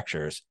cortical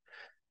fractures.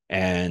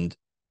 And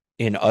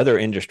in other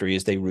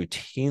industries, they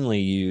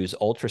routinely use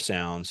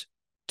ultrasounds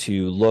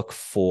to look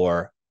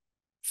for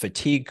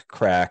fatigue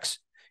cracks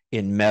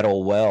in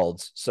metal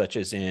welds, such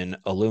as in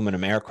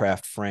aluminum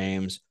aircraft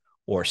frames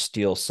or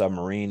steel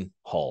submarine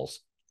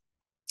hulls.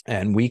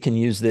 And we can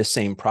use this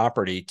same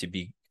property to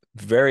be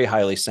very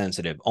highly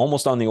sensitive,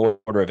 almost on the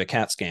order of a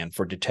CAT scan,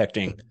 for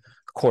detecting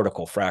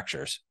cortical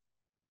fractures.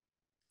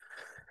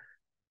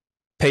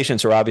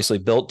 Patients are obviously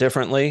built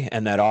differently,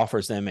 and that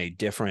offers them a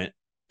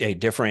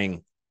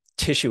differing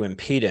tissue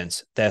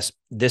impedance.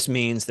 This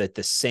means that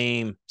the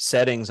same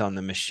settings on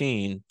the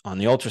machine, on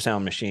the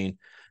ultrasound machine,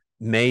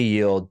 may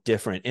yield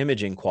different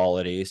imaging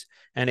qualities.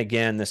 And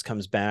again, this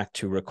comes back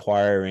to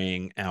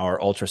requiring our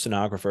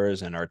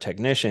ultrasonographers and our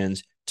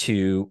technicians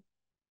to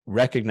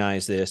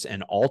recognize this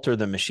and alter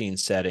the machine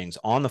settings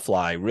on the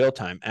fly, real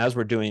time, as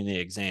we're doing the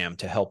exam,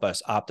 to help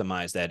us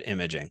optimize that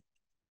imaging.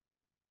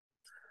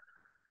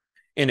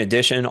 In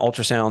addition,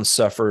 ultrasound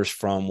suffers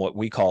from what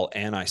we call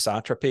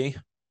anisotropy.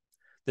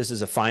 This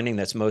is a finding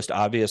that's most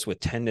obvious with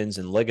tendons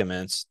and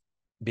ligaments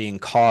being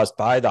caused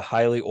by the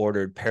highly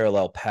ordered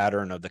parallel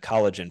pattern of the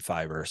collagen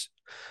fibers.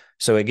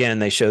 So again,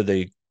 they show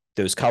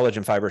those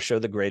collagen fibers show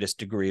the greatest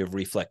degree of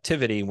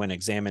reflectivity when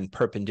examined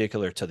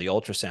perpendicular to the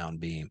ultrasound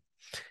beam.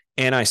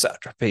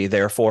 Anisotropy,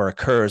 therefore,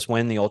 occurs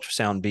when the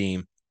ultrasound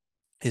beam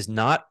is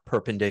not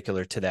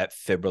perpendicular to that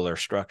fibrillar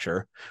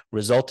structure,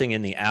 resulting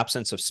in the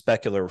absence of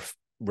specular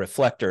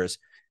reflectors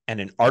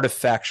and an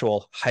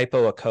artifactual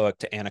hypoechoic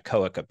to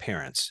anechoic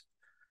appearance.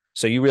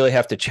 So you really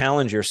have to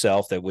challenge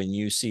yourself that when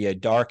you see a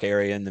dark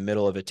area in the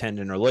middle of a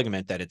tendon or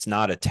ligament, that it's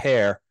not a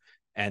tear,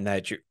 and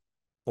that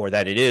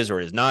that it is or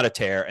is not a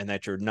tear, and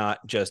that you're not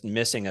just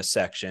missing a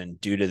section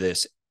due to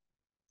this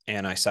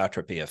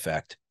anisotropy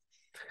effect.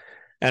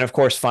 And of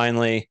course,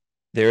 finally,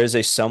 there is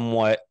a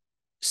somewhat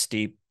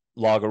steep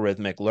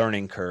logarithmic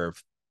learning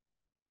curve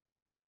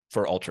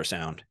for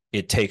ultrasound.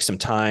 It takes some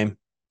time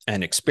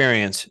and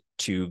experience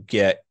to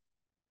get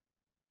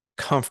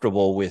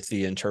comfortable with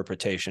the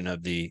interpretation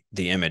of the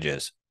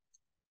images.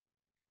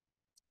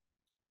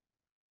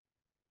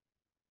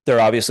 There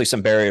are obviously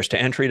some barriers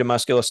to entry to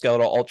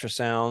musculoskeletal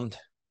ultrasound.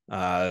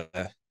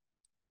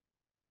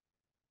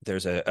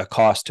 There's a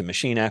cost to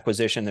machine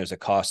acquisition. There's a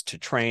cost to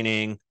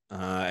training.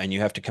 And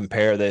you have to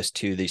compare this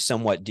to the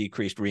somewhat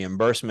decreased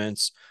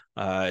reimbursements,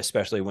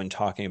 especially when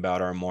talking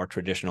about our more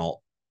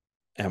traditional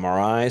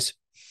MRIs.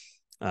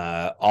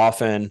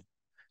 Often,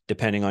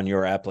 depending on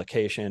your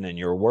application and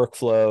your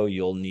workflow,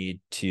 you'll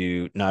need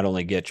to not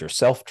only get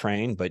yourself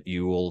trained, but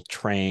you will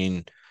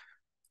train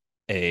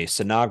a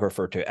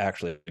sonographer to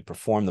actually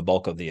perform the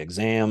bulk of the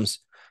exams.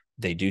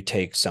 They do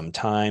take some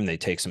time. They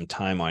take some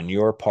time on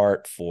your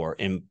part for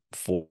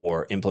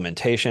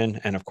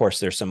implementation. And of course,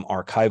 there's some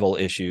archival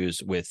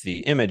issues with the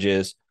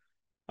images,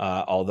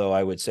 although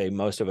I would say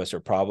most of us are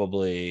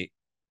probably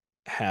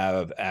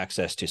have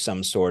access to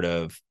some sort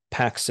of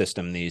PACS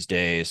system these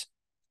days,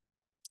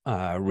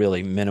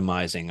 really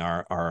minimizing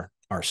our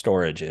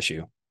storage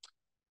issue.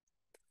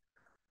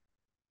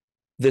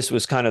 This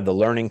was kind of the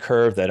learning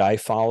curve that I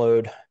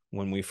followed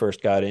when we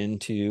first got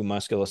into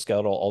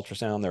musculoskeletal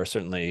ultrasound. There are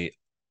certainly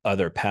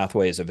other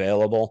pathways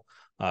available,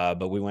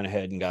 but we went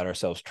ahead and got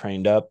ourselves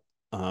trained up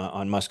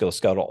on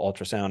musculoskeletal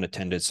ultrasound,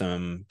 attended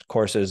some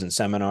courses and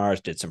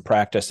seminars, did some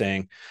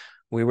practicing.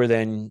 We were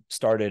then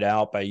started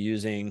out by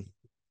using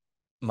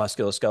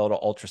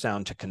musculoskeletal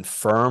ultrasound to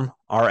confirm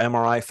our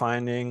MRI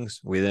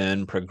findings. We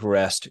then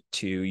progressed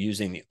to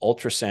using the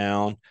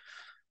ultrasound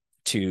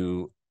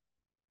to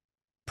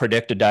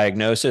predict a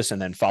diagnosis,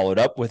 and then followed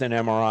up with an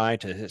MRI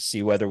to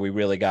see whether we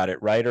really got it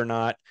right or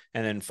not.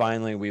 And then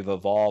finally, we've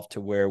evolved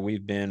to where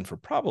we've been for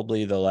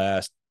probably the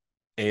last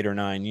 8 or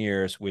 9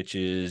 years, which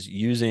is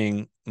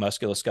using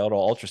musculoskeletal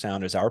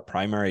ultrasound as our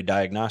primary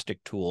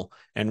diagnostic tool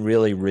and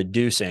really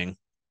reducing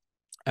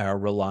our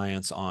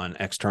reliance on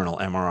external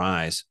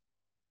MRIs.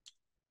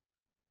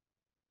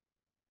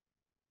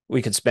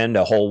 We could spend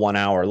a whole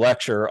 1-hour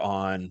lecture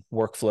on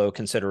workflow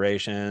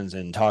considerations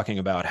and talking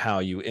about how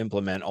you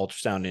implement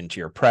ultrasound into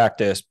your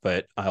practice,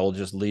 but I will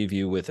just leave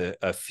you with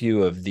a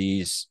few of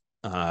these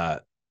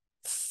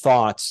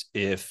thoughts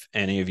if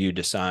any of you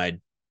decide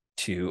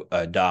to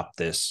adopt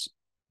this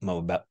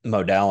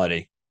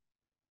modality.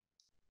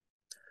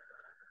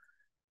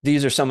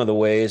 These are some of the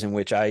ways in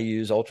which I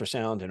use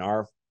ultrasound in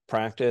our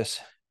practice.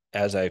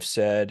 As I've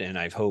said, and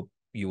I hope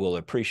you will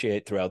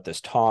appreciate throughout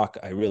this talk,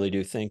 I really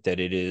do think that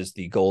it is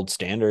the gold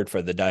standard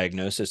for the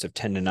diagnosis of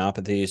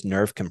tendinopathies,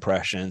 nerve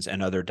compressions,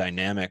 and other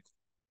dynamic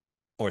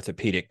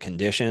orthopedic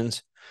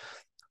conditions.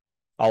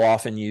 I'll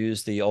often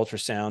use the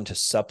ultrasound to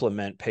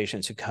supplement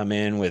patients who come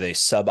in with a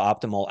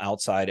suboptimal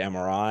outside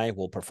MRI.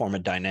 We'll perform a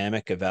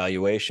dynamic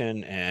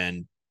evaluation,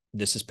 and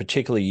this is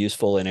particularly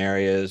useful in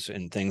areas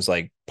and things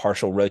like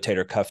partial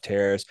rotator cuff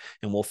tears,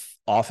 and we'll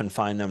often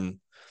find them.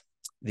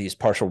 These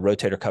partial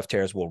rotator cuff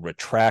tears will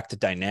retract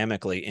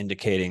dynamically,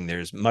 indicating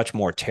there's much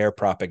more tear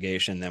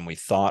propagation than we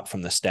thought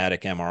from the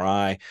static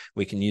MRI.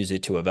 We can use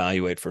it to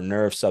evaluate for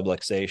nerve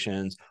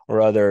subluxations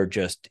or other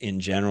just in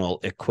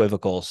general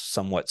equivocal,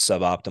 somewhat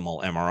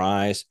suboptimal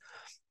MRIs.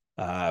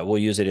 We'll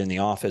use it in the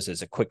office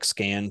as a quick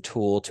scan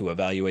tool to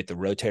evaluate the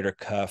rotator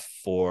cuff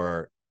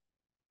for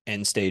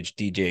end-stage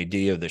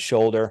DJD of the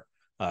shoulder.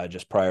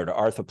 Just prior to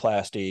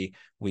arthroplasty,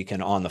 we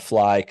can on the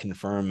fly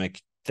confirm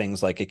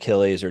things like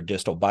Achilles or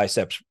distal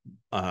biceps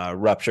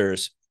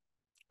ruptures,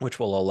 which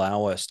will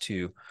allow us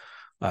to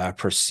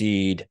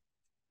proceed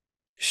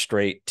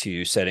straight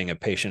to setting a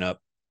patient up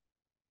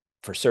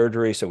for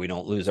surgery so we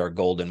don't lose our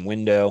golden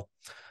window.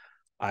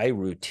 I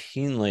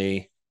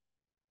routinely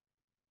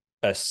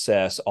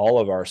assess all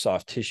of our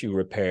soft tissue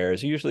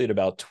repairs, usually at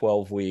about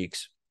 12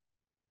 weeks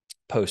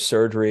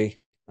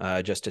post-surgery,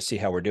 just to see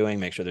how we're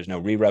doing, make sure there's no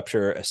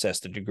re-rupture, assess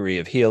the degree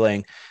of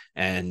healing,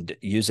 and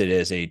use it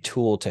as a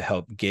tool to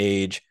help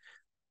gauge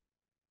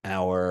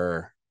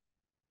where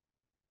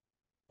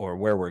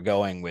we're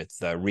going with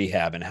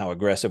rehab and how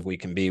aggressive we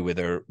can be with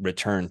a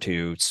return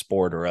to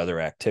sport or other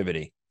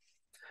activity.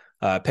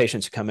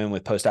 Patients who come in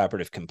with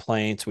postoperative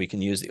complaints, we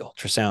can use the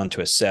ultrasound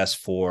to assess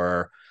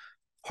for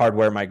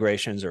hardware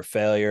migrations or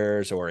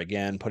failures, or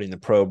again, putting the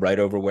probe right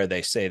over where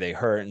they say they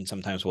hurt. And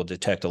sometimes we'll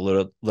detect a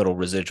little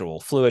residual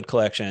fluid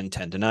collection,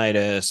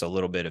 tendonitis, a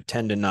little bit of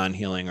tendon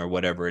non-healing or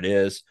whatever it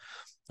is.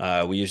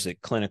 We use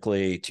it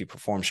clinically to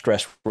perform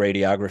stress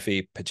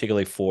radiography,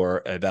 particularly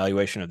for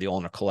evaluation of the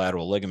ulnar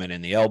collateral ligament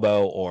in the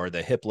elbow or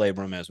the hip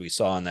labrum, as we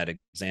saw in that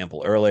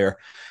example earlier.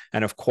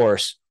 And of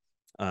course,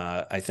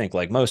 I think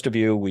like most of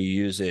you, we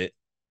use it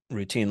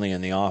routinely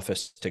in the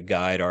office to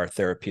guide our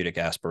therapeutic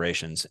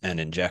aspirations and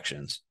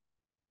injections.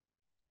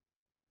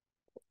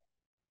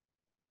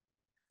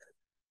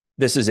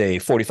 This is a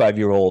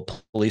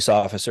 45-year-old police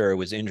officer who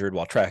was injured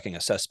while tracking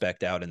a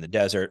suspect out in the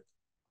desert,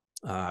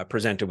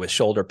 presented with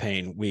shoulder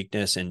pain,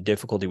 weakness, and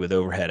difficulty with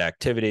overhead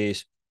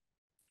activities.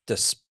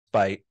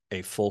 Despite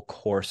a full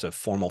course of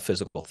formal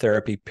physical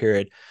therapy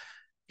period,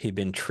 he'd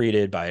been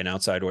treated by an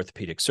outside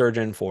orthopedic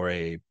surgeon for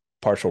a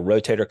partial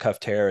rotator cuff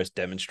tear, as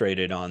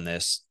demonstrated on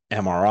this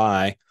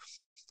MRI.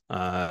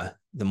 The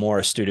more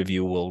astute of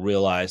you will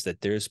realize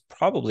that there's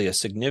probably a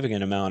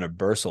significant amount of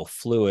bursal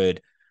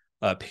fluid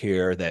up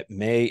here that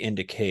may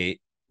indicate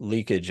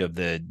leakage of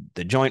the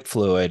joint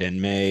fluid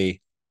and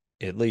may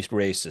at least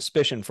raise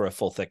suspicion for a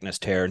full thickness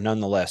tear.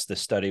 Nonetheless,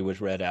 this study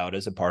was read out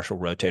as a partial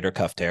rotator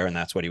cuff tear, and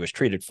that's what he was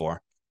treated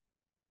for.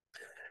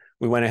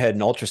 We went ahead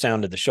and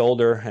ultrasounded the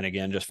shoulder. And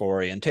again, just for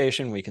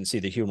orientation, we can see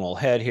the humeral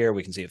head here.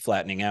 We can see it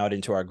flattening out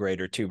into our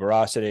greater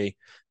tuberosity.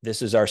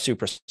 This is our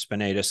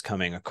supraspinatus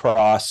coming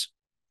across.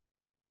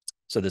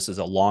 So this is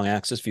a long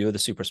axis view of the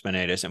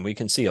supraspinatus, and we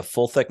can see a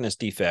full thickness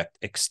defect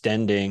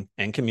extending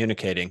and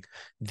communicating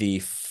the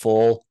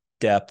full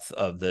depth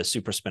of the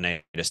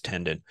supraspinatus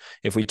tendon.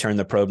 If we turn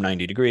the probe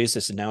 90 degrees,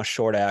 this is now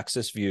short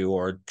axis view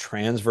or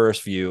transverse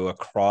view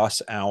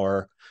across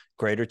our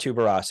greater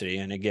tuberosity.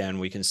 And again,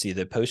 we can see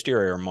the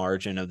posterior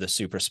margin of the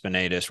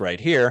supraspinatus right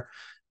here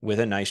with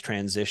a nice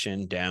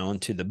transition down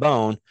to the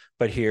bone.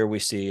 But here we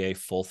see a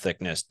full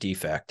thickness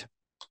defect.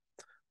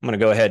 I'm going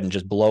to go ahead and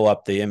just blow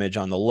up the image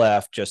on the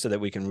left just so that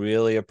we can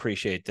really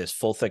appreciate this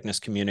full thickness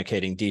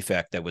communicating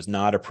defect that was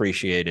not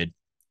appreciated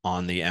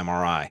on the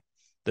MRI.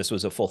 This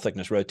was a full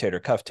thickness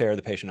rotator cuff tear.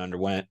 The patient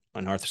underwent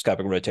an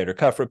arthroscopic rotator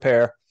cuff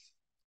repair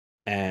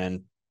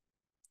and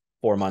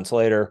 4 months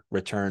later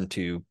returned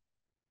to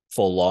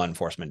full law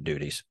enforcement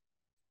duties.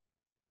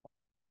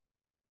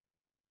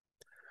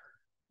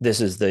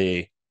 This is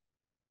this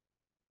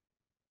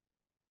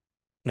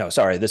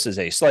is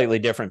a slightly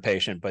different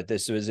patient, but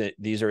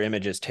these are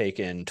images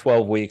taken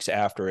 12 weeks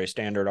after a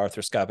standard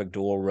arthroscopic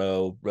dual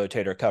row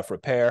rotator cuff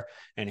repair.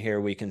 And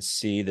here we can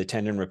see the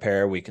tendon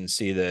repair. We can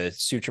see the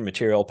suture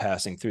material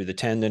passing through the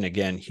tendon.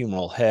 Again,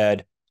 humeral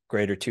head,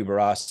 greater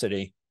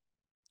tuberosity.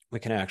 We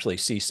can actually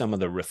see some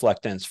of the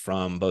reflectance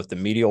from both the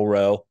medial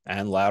row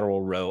and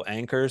lateral row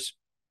anchors.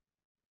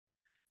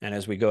 And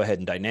as we go ahead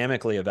and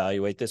dynamically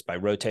evaluate this by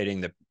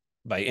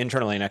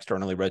internally and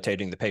externally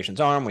rotating the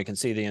patient's arm, we can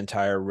see the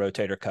entire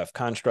rotator cuff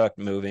construct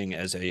moving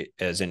as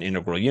an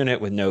integral unit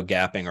with no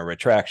gapping or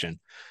retraction.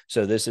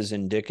 So this is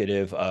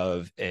indicative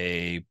of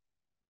a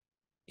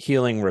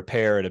healing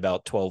repair at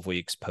about 12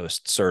 weeks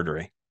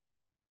post-surgery.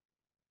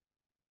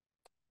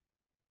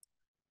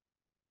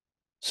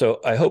 So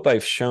I hope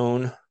I've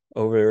shown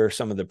over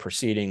some of the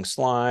preceding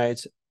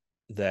slides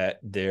that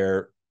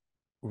there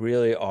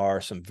really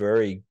are some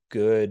very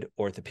good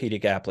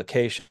orthopedic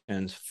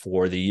applications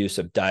for the use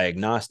of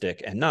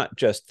diagnostic and not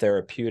just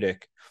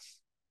therapeutic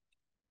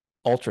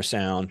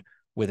ultrasound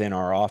within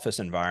our office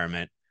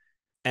environment.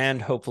 And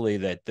hopefully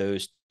that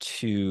those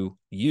two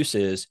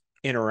uses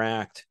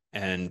interact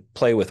and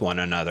play with one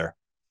another.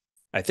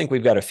 I think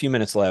we've got a few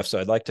minutes left, so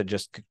I'd like to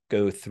just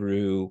go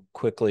through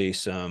quickly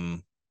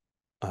some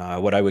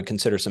what I would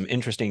consider some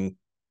interesting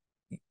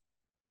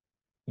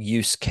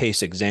use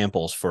case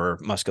examples for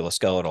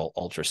musculoskeletal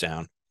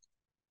ultrasound.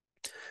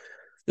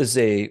 This is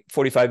a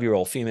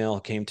 45-year-old female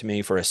who came to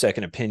me for a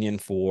second opinion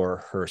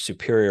for her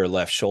superior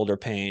left shoulder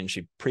pain.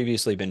 She'd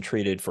previously been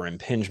treated for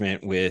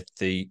impingement with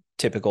the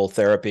typical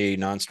therapy,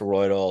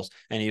 nonsteroidals,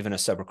 and even a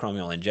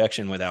subacromial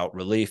injection without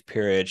relief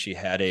period. She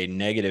had a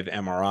negative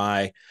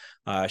MRI.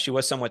 She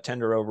was somewhat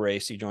tender over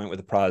AC joint with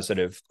a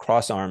positive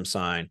cross-arm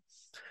sign.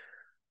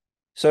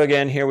 So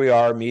again, here we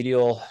are.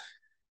 Medial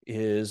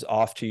is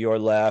off to your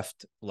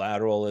left,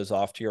 lateral is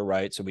off to your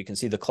right. So we can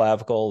see the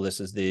clavicle. This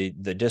is the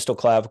distal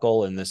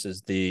clavicle, and this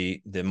is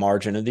the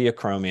margin of the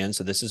acromion.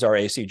 So this is our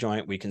AC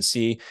joint. We can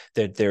see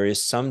that there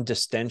is some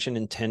distension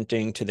and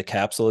tenting to the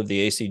capsule of the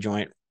AC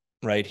joint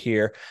right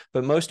here.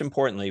 But most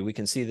importantly, we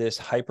can see this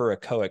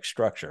hyperechoic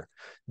structure.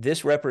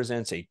 This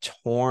represents a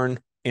torn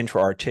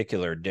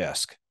intra-articular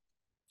disc.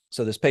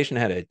 So this patient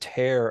had a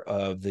tear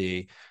of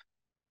the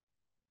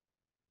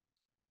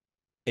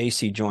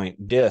AC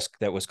joint disc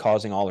that was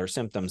causing all her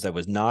symptoms that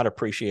was not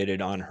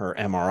appreciated on her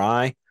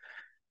MRI.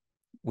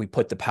 We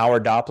put the power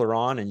Doppler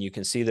on, and you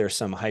can see there's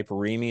some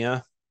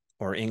hyperemia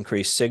or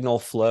increased signal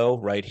flow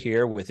right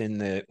here within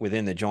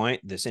the joint.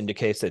 This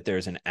indicates that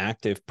there's an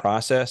active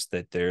process,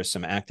 that there's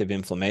some active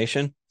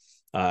inflammation,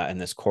 and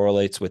this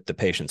correlates with the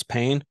patient's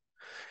pain.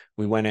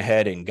 We went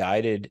ahead and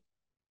guided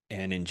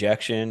an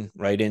injection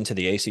right into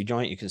the AC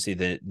joint. You can see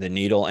the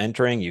needle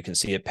entering, you can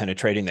see it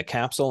penetrating the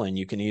capsule, and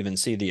you can even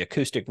see the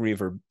acoustic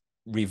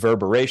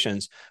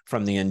reverberations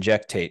from the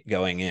injectate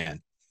going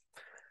in.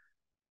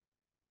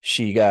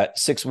 She got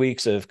 6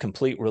 weeks of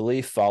complete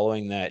relief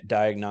following that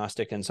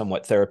diagnostic and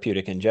somewhat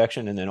therapeutic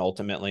injection, and then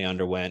ultimately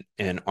underwent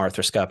an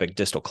arthroscopic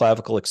distal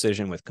clavicle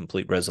excision with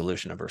complete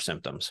resolution of her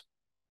symptoms.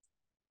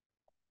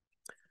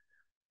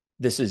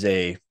 This is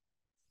a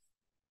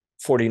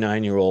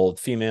 49-year-old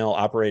female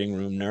operating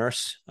room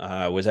nurse,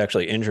 was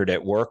actually injured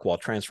at work while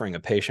transferring a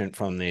patient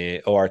from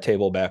the OR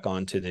table back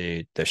onto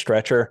the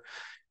stretcher.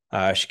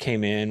 She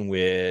came in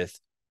with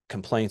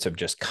complaints of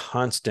just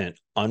constant,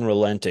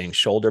 unrelenting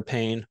shoulder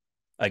pain.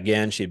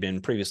 Again, she'd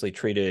been previously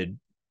treated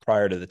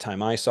prior to the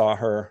time I saw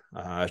her,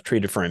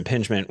 treated for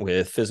impingement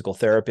with physical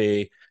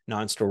therapy,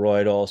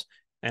 nonsteroidals,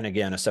 and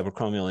again, a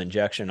subacromial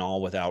injection,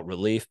 all without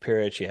relief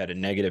period. She had a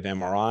negative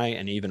MRI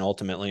and even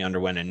ultimately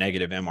underwent a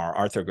negative MR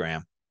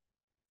arthrogram.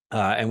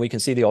 And we can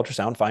see the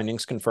ultrasound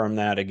findings confirm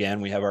that. Again,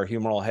 we have our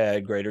humeral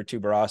head, greater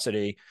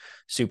tuberosity,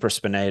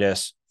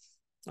 supraspinatus,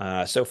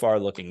 so far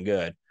looking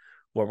good.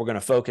 What we're going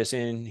to focus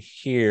in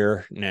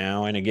here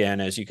now, and again,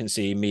 as you can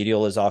see,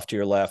 medial is off to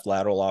your left,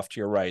 lateral off to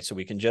your right. So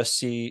we can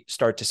just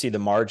start to see the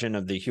margin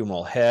of the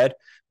humeral head.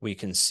 We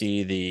can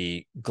see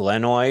the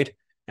glenoid.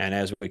 And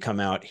as we come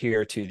out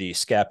here to the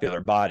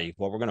scapular body,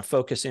 what we're going to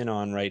focus in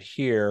on right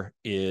here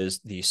is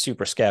the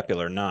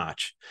suprascapular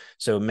notch.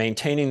 So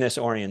maintaining this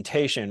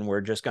orientation,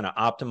 we're just going to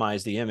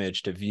optimize the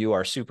image to view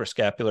our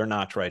suprascapular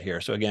notch right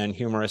here. So again,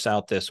 humerus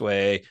out this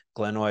way,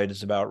 glenoid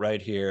is about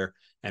right here,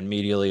 and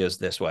medially is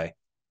this way.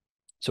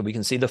 So we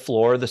can see the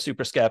floor of the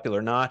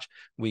suprascapular notch.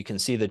 We can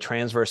see the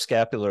transverse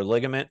scapular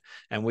ligament,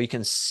 and we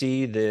can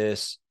see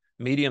this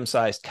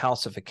medium-sized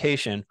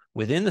calcification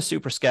within the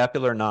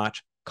suprascapular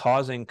notch,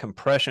 causing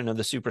compression of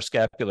the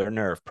suprascapular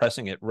nerve,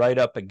 pressing it right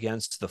up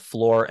against the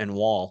floor and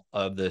wall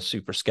of the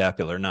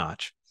suprascapular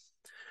notch.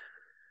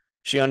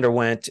 She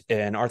underwent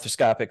an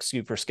arthroscopic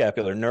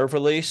suprascapular nerve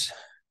release,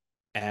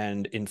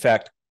 and in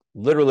fact,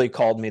 literally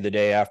called me the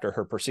day after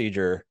her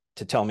procedure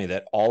to tell me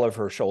that all of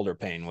her shoulder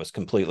pain was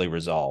completely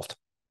resolved.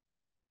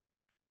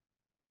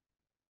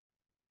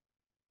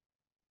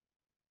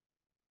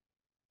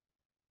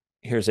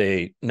 Here's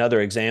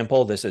another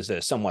example. This is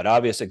a somewhat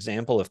obvious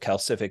example of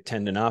calcific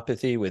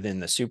tendinopathy within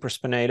the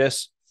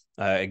supraspinatus.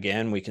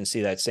 Again, we can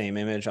see that same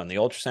image on the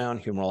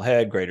ultrasound, humeral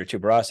head, greater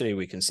tuberosity.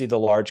 We can see the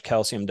large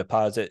calcium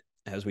deposit,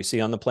 as we see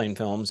on the plain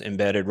films,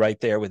 embedded right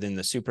there within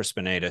the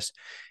supraspinatus.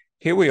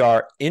 Here we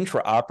are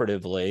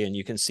intraoperatively, and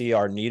you can see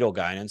our needle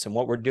guidance. And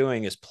what we're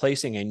doing is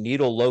placing a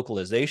needle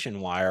localization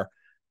wire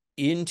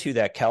into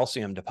that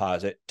calcium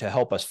deposit to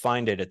help us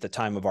find it at the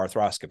time of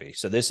arthroscopy.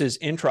 So this is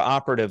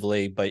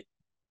intraoperatively, but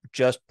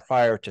just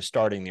prior to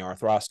starting the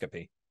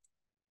arthroscopy.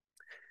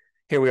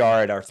 Here we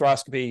are at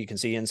arthroscopy. You can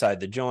see inside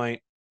the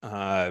joint,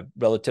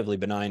 relatively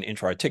benign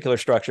intra-articular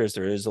structures.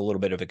 There is a little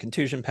bit of a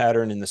contusion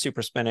pattern in the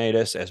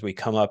supraspinatus. As we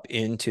come up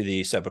into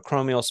the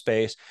subacromial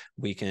space,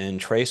 we can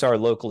trace our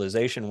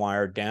localization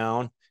wire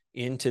down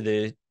into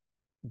the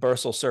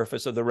bursal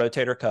surface of the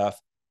rotator cuff,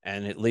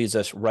 and it leads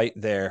us right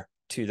there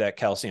to that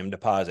calcium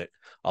deposit,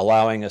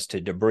 allowing us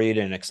to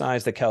debride and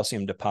excise the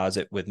calcium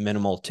deposit with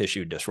minimal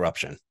tissue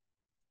disruption.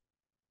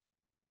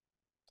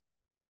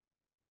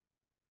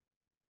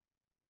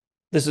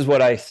 This is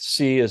what I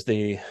see as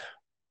the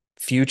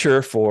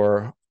future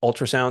for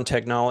ultrasound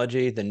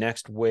technology. The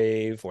next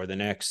wave or the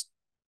next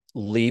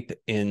leap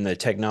in the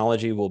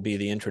technology will be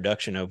the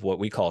introduction of what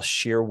we call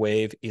shear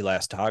wave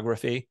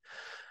elastography.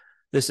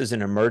 This is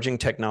an emerging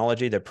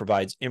technology that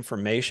provides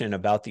information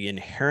about the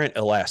inherent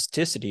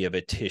elasticity of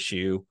a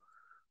tissue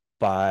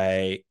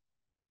by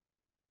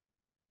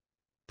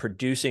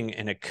producing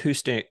an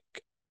acoustic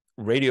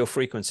radio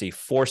frequency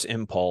force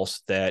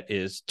impulse that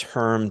is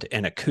termed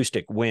an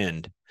acoustic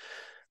wind.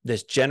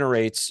 This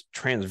generates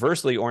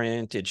transversely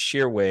oriented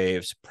shear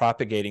waves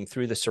propagating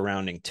through the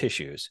surrounding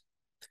tissues.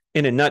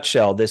 In a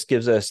nutshell, this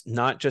gives us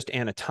not just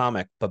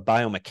anatomic, but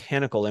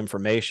biomechanical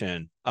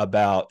information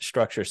about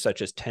structures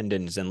such as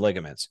tendons and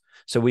ligaments.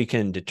 So we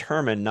can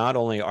determine not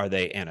only are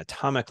they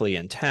anatomically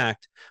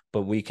intact,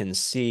 but we can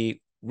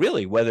see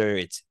really whether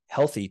it's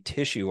healthy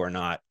tissue or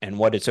not and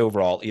what its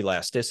overall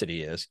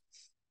elasticity is.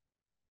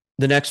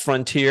 The next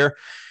frontier,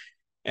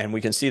 and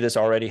we can see this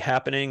already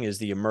happening, is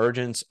the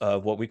emergence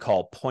of what we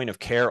call point of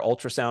care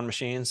ultrasound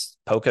machines,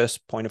 POCUS,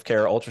 point of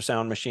care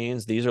ultrasound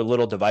machines. These are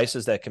little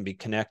devices that can be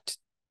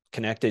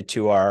connected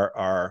to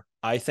our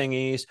eye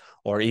thingies,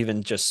 or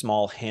even just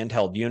small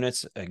handheld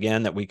units,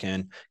 again, that we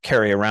can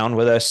carry around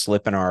with us,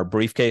 slip in our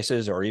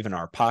briefcases or even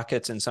our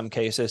pockets in some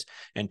cases,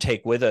 and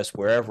take with us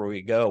wherever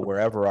we go,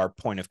 wherever our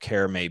point of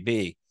care may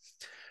be.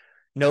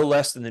 No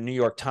less than the New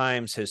York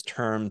Times has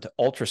termed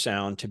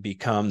ultrasound to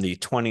become the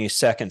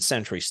 22nd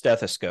century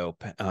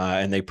stethoscope.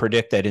 And they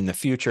predict that in the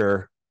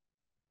future,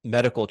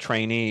 medical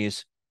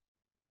trainees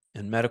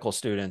and medical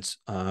students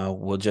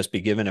will just be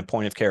given a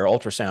point of care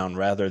ultrasound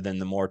rather than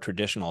the more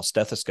traditional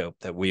stethoscope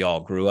that we all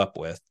grew up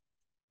with.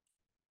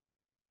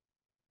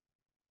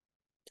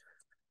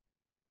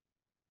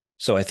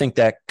 So I think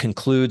that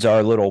concludes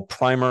our little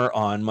primer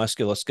on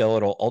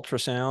musculoskeletal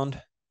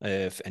ultrasound.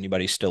 If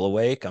anybody's still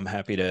awake, I'm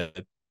happy to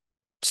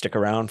stick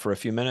around for a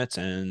few minutes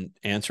and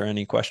answer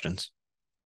any questions.